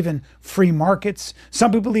people believe in free markets.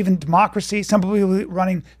 Some people believe in democracy. Some people believe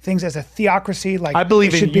running things as a theocracy. Like I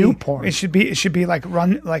believe it in should be- you-porn. It should be like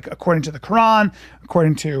run like according to the Quran,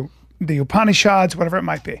 according to the Upanishads, whatever it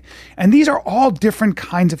might be. And these are all different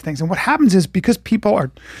kinds of things. And what happens is because people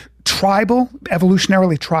are tribal,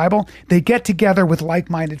 evolutionarily tribal, they get together with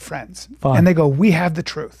like-minded friends and they go, we have the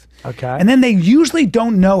truth. Okay. And then they usually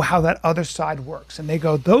don't know how that other side works. And they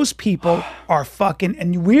go, those people are fucking,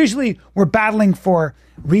 and we're battling for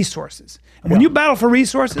resources. And when you battle for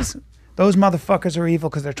resources, those motherfuckers are evil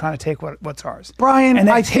because they're trying to take what's ours. Brian, and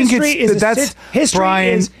I think that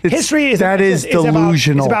is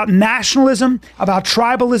delusional. It's about nationalism, about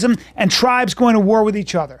tribalism, and tribes going to war with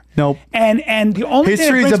each other. Nope. And the only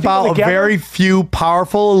thing that History is brings people about together- very few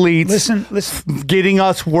powerful elites Listen. getting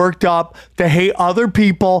us worked up to hate other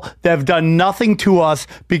people that have done nothing to us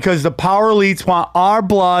because the power elites want our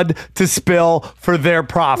blood to spill for their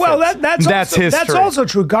profits. Well, that's history. That's also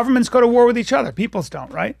true. Governments go to war with each other. Peoples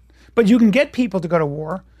don't, right? But you can get people to go to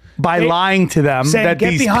war by lying to them saying, that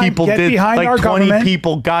 "Get these behind- people get did. behind Like our 20 government."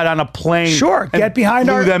 people got on a plane. Sure, and get behind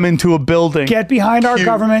flew our- them into a building. Get behind our Cute.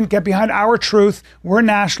 government. Get behind our truth. We're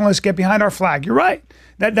nationalists. Get behind our flag. You're right.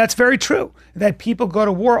 That's very true. That people go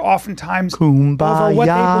to war oftentimes over what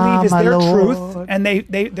they believe is my their Lord. truth, and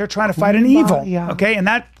they're trying to fight an evil. Kumbaya. Okay, and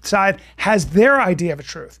that side has their idea of a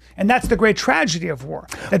truth, and that's the great tragedy of war.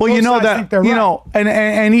 That Well, you both know sides that think they're you right. know,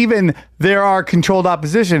 and even there are controlled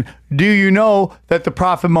opposition. Do you know that the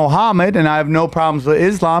Prophet Muhammad, and I have no problems with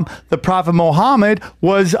Islam, the Prophet Muhammad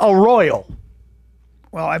was a royal.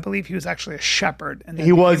 Well, I believe he was actually a shepherd, and then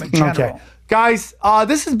He was became a general. okay. Guys,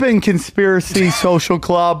 this has been Conspiracy Social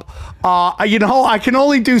Club. You know, I can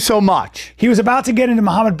only do so much. He was about to get into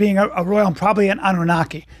Muhammad being a royal and probably an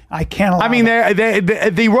Anunnaki. I can't allow I mean,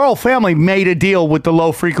 that. the royal family made a deal with the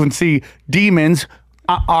low frequency demons,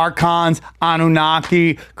 Archons,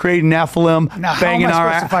 Anunnaki, creating Nephilim, Now, how am I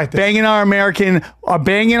supposed to fight this?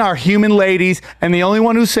 banging our human ladies, and the only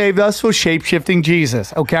one who saved us was shape-shifting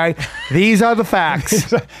Jesus. Okay, these are the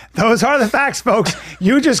facts. Those are the facts, folks.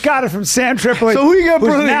 You just got it from Sam Tripoli. So we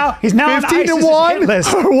got he's now on 15 to ISIS's 1 hit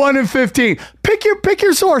list. or 1 in 15. Pick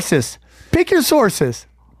your sources. Pick your sources.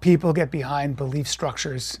 People get behind belief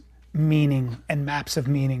structures, meaning, and maps of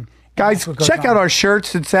meaning, Guys, That's what goes check on. out our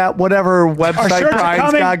shirts. It's at whatever Our website shirts are Brian's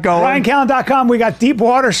coming. got going. BrianCallen.com. We got deep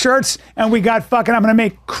water shirts, and we got fucking. I'm gonna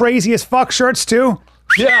make crazy as fuck shirts too.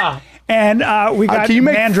 Yeah. And we got. Can you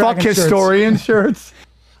make fuck Mandragon shirts. historian shirts?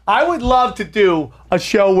 I would love to do a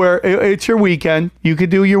show where it's your weekend. You could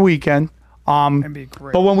do your weekend. That'd be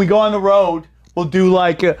great. But when we go on the road, we'll do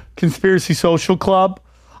like a conspiracy social club.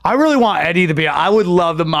 I really want Eddie to be. I would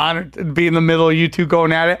love the monitor to be in the middle of you two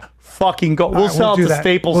going at it. Fucking go. We'll right, sell we'll it do to that.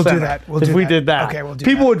 Staples We'll do Center. that. We'll if do we that. did that. Okay, we'll do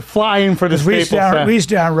People that. would fly in for the We Staples used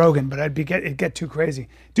Center. to on Rogan, but it'd get too crazy.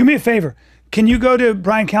 Do me a favor. Can you go to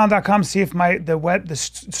BrianCallen.com, see if the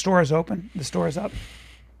store is open? The store is up.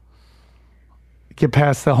 Get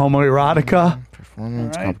past the homoerotica.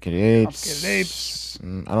 Performance, All right. complicated Complicated apes. apes.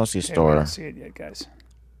 I don't see a Okay, we store. don't see it yet, guys.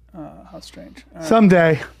 How strange. All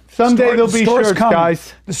right. Someday there'll be store's shirts, coming.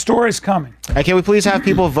 guys. The store is coming. Hey, can we please have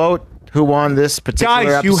people vote who won this particular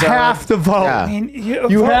Guys, you episode? have to vote. Yeah. I mean,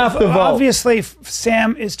 You have to vote. Obviously,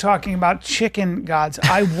 Sam is talking about chicken gods.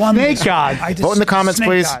 I won. Snake this. god. I just- Vote in the comments, snake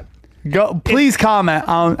please. god. Go, please comment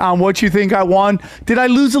on what you think I won. Did I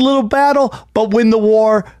lose a little battle but win the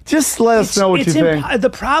war? Just let us know what you think. The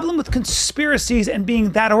problem with conspiracies and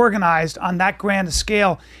being that organized on that grand a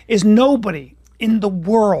scale is nobody in the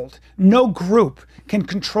world, no group, can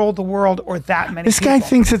control the world or that many This people. guy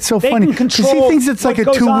thinks it's so They funny can 'cause he control thinks it's like what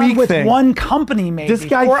a goes on 2-week with thing. one company, maybe. This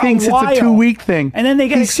guy for thinks it's while. a 2-week thing. And then they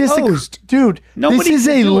get He's exposed. Dude, Nobody this is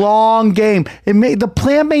can a do it. long game. The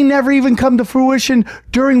plan may never even come to fruition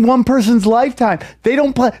during one person's lifetime. They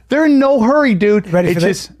don't plan. They're in no hurry, dude. Ready It's for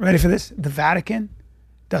just- this? Ready for this? The Vatican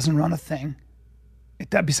doesn't run a thing.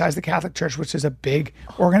 Besides the Catholic Church, which is a big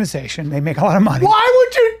organization, they make a lot of money. Why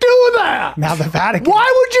would you do that? Now the Vatican.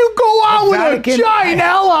 Why would you go out with Vatican- a giant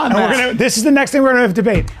L on And that? this is the next thing we're going to have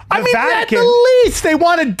debate. The I mean, Vatican. at the least, they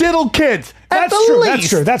want to diddle kids. At That's the true, least. that's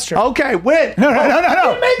true, that's true. Okay, win. No. Give me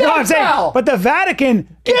No, that I'm saying, bell. but the Vatican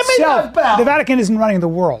Give me itself, that bell. the Vatican isn't running the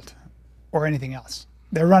world or anything else.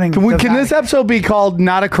 They're running. Can the this Vatican. episode be called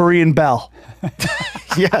 "Not a Korean Bell"?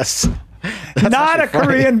 Yes. Not a actually funny.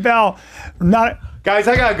 Korean bell. Not. Guys,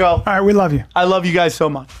 I gotta go. All right, we love you. I love you guys so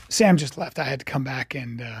much. Sam just left. I had to come back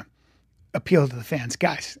and appeal to the fans.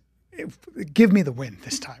 Guys, give me the win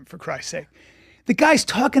this time, for Christ's sake. The guy's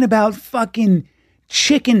talking about fucking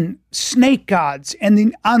chicken snake gods and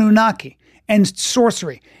the Anunnaki and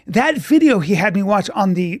sorcery. That video he had me watch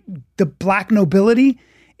on the black nobility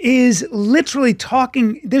is literally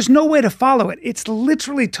talking, there's no way to follow it. It's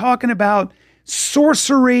literally talking about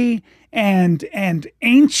sorcery and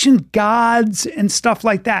ancient gods and stuff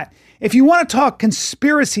like that. If you want to talk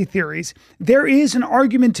conspiracy theories, there is an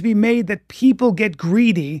argument to be made that people get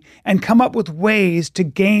greedy and come up with ways to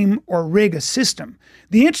game or rig a system.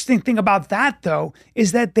 The interesting thing about that, though,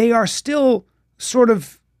 is that they are still sort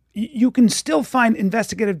of, you can still find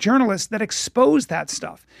investigative journalists that expose that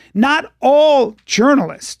stuff. Not all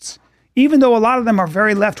journalists, even though a lot of them are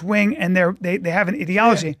very left-wing and they have an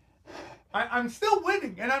ideology. I'm still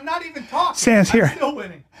winning, and I'm not even talking. Sam's here. I'm still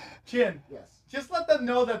winning. Chin. Yes. Just let them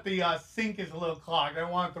know that the sink is a little clogged. I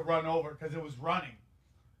want it to run over because it was running.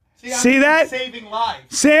 See that? Saving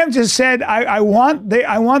lives. Sam just said, I want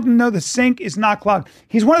them to know the sink is not clogged.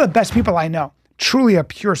 He's one of the best people I know. Truly a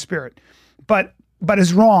pure spirit. But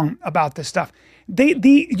is wrong about this stuff.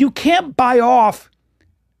 You can't buy off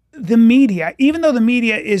the media, even though the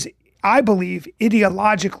media is, I believe,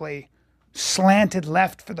 ideologically slanted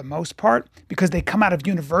left for the most part, because they come out of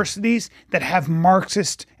universities that have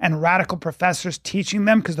Marxist and radical professors teaching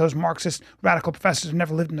them, because those Marxist radical professors have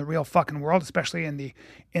never lived in the real fucking world, especially in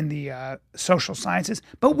the social sciences.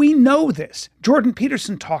 But we know this. Jordan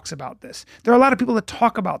Peterson talks about this. There are a lot of people that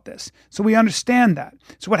talk about this, so we understand that.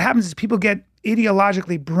 So what happens is people get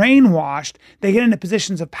ideologically brainwashed. They get into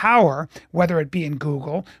positions of power, whether it be in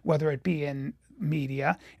Google, whether it be in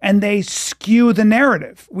media, and they skew the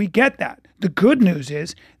narrative. We get that. The good news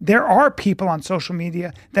is there are people on social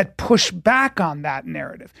media that push back on that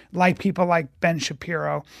narrative, like people like Ben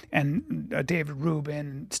Shapiro and David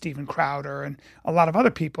Rubin, Steven Crowder, and a lot of other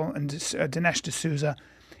people, and Dinesh D'Souza.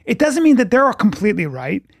 It doesn't mean that they're all completely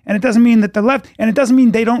right, and it doesn't mean that the left, and it doesn't mean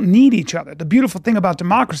they don't need each other. The beautiful thing about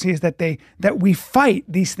democracy is that we fight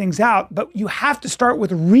these things out, but you have to start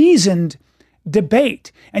with reasoned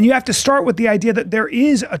debate. And you have to start with the idea that there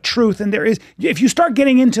is a truth, and if you start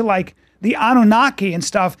getting into like the Anunnaki and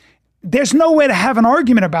stuff, there's no way to have an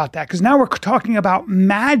argument about that, because now we're talking about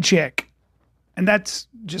magic, and that's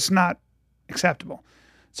just not acceptable.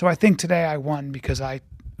 So I think today I won because I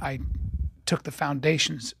took the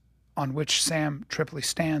foundations on which Sam Tripoli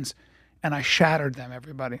stands and I shattered them,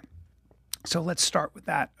 everybody. So let's start with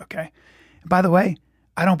that, okay? And by the way,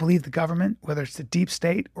 I don't believe the government, whether it's the deep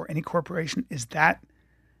state or any corporation, is that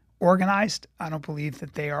organized. I don't believe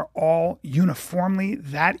that they are all uniformly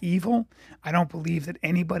that evil. I don't believe that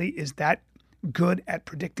anybody is that good at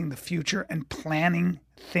predicting the future and planning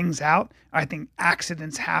things out. I think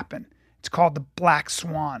accidents happen. It's called The Black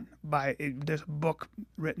Swan. There's a book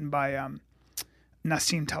written by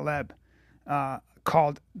Nassim Taleb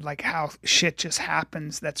called like how shit just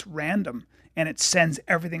happens that's random and it sends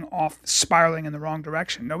everything off spiraling in the wrong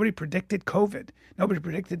direction. Nobody predicted COVID. Nobody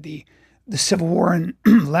predicted the civil war in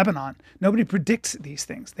Lebanon. Nobody predicts these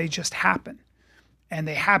things. They just happen. And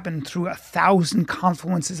they happen through 1,000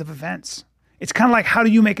 confluences of events. It's kind of like, how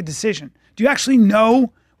do you make a decision? Do you actually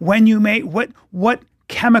know when you make what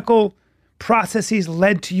chemical processes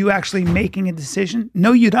led to you actually making a decision?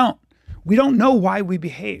 No, you don't. We don't know why we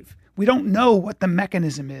behave. We don't know what the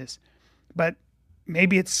mechanism is. But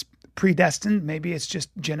maybe it's predestined. Maybe it's just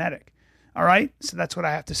genetic. All right? So that's what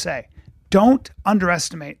I have to say. Don't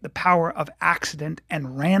underestimate the power of accident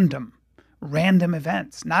and random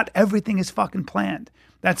events. Not everything is fucking planned.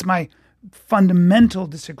 That's my fundamental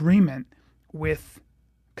disagreement with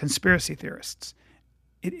conspiracy theorists.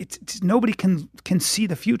 It's nobody can see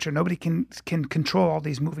the future. Nobody can control all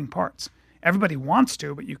these moving parts. Everybody wants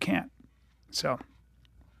to, but you can't. So,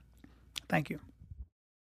 thank you.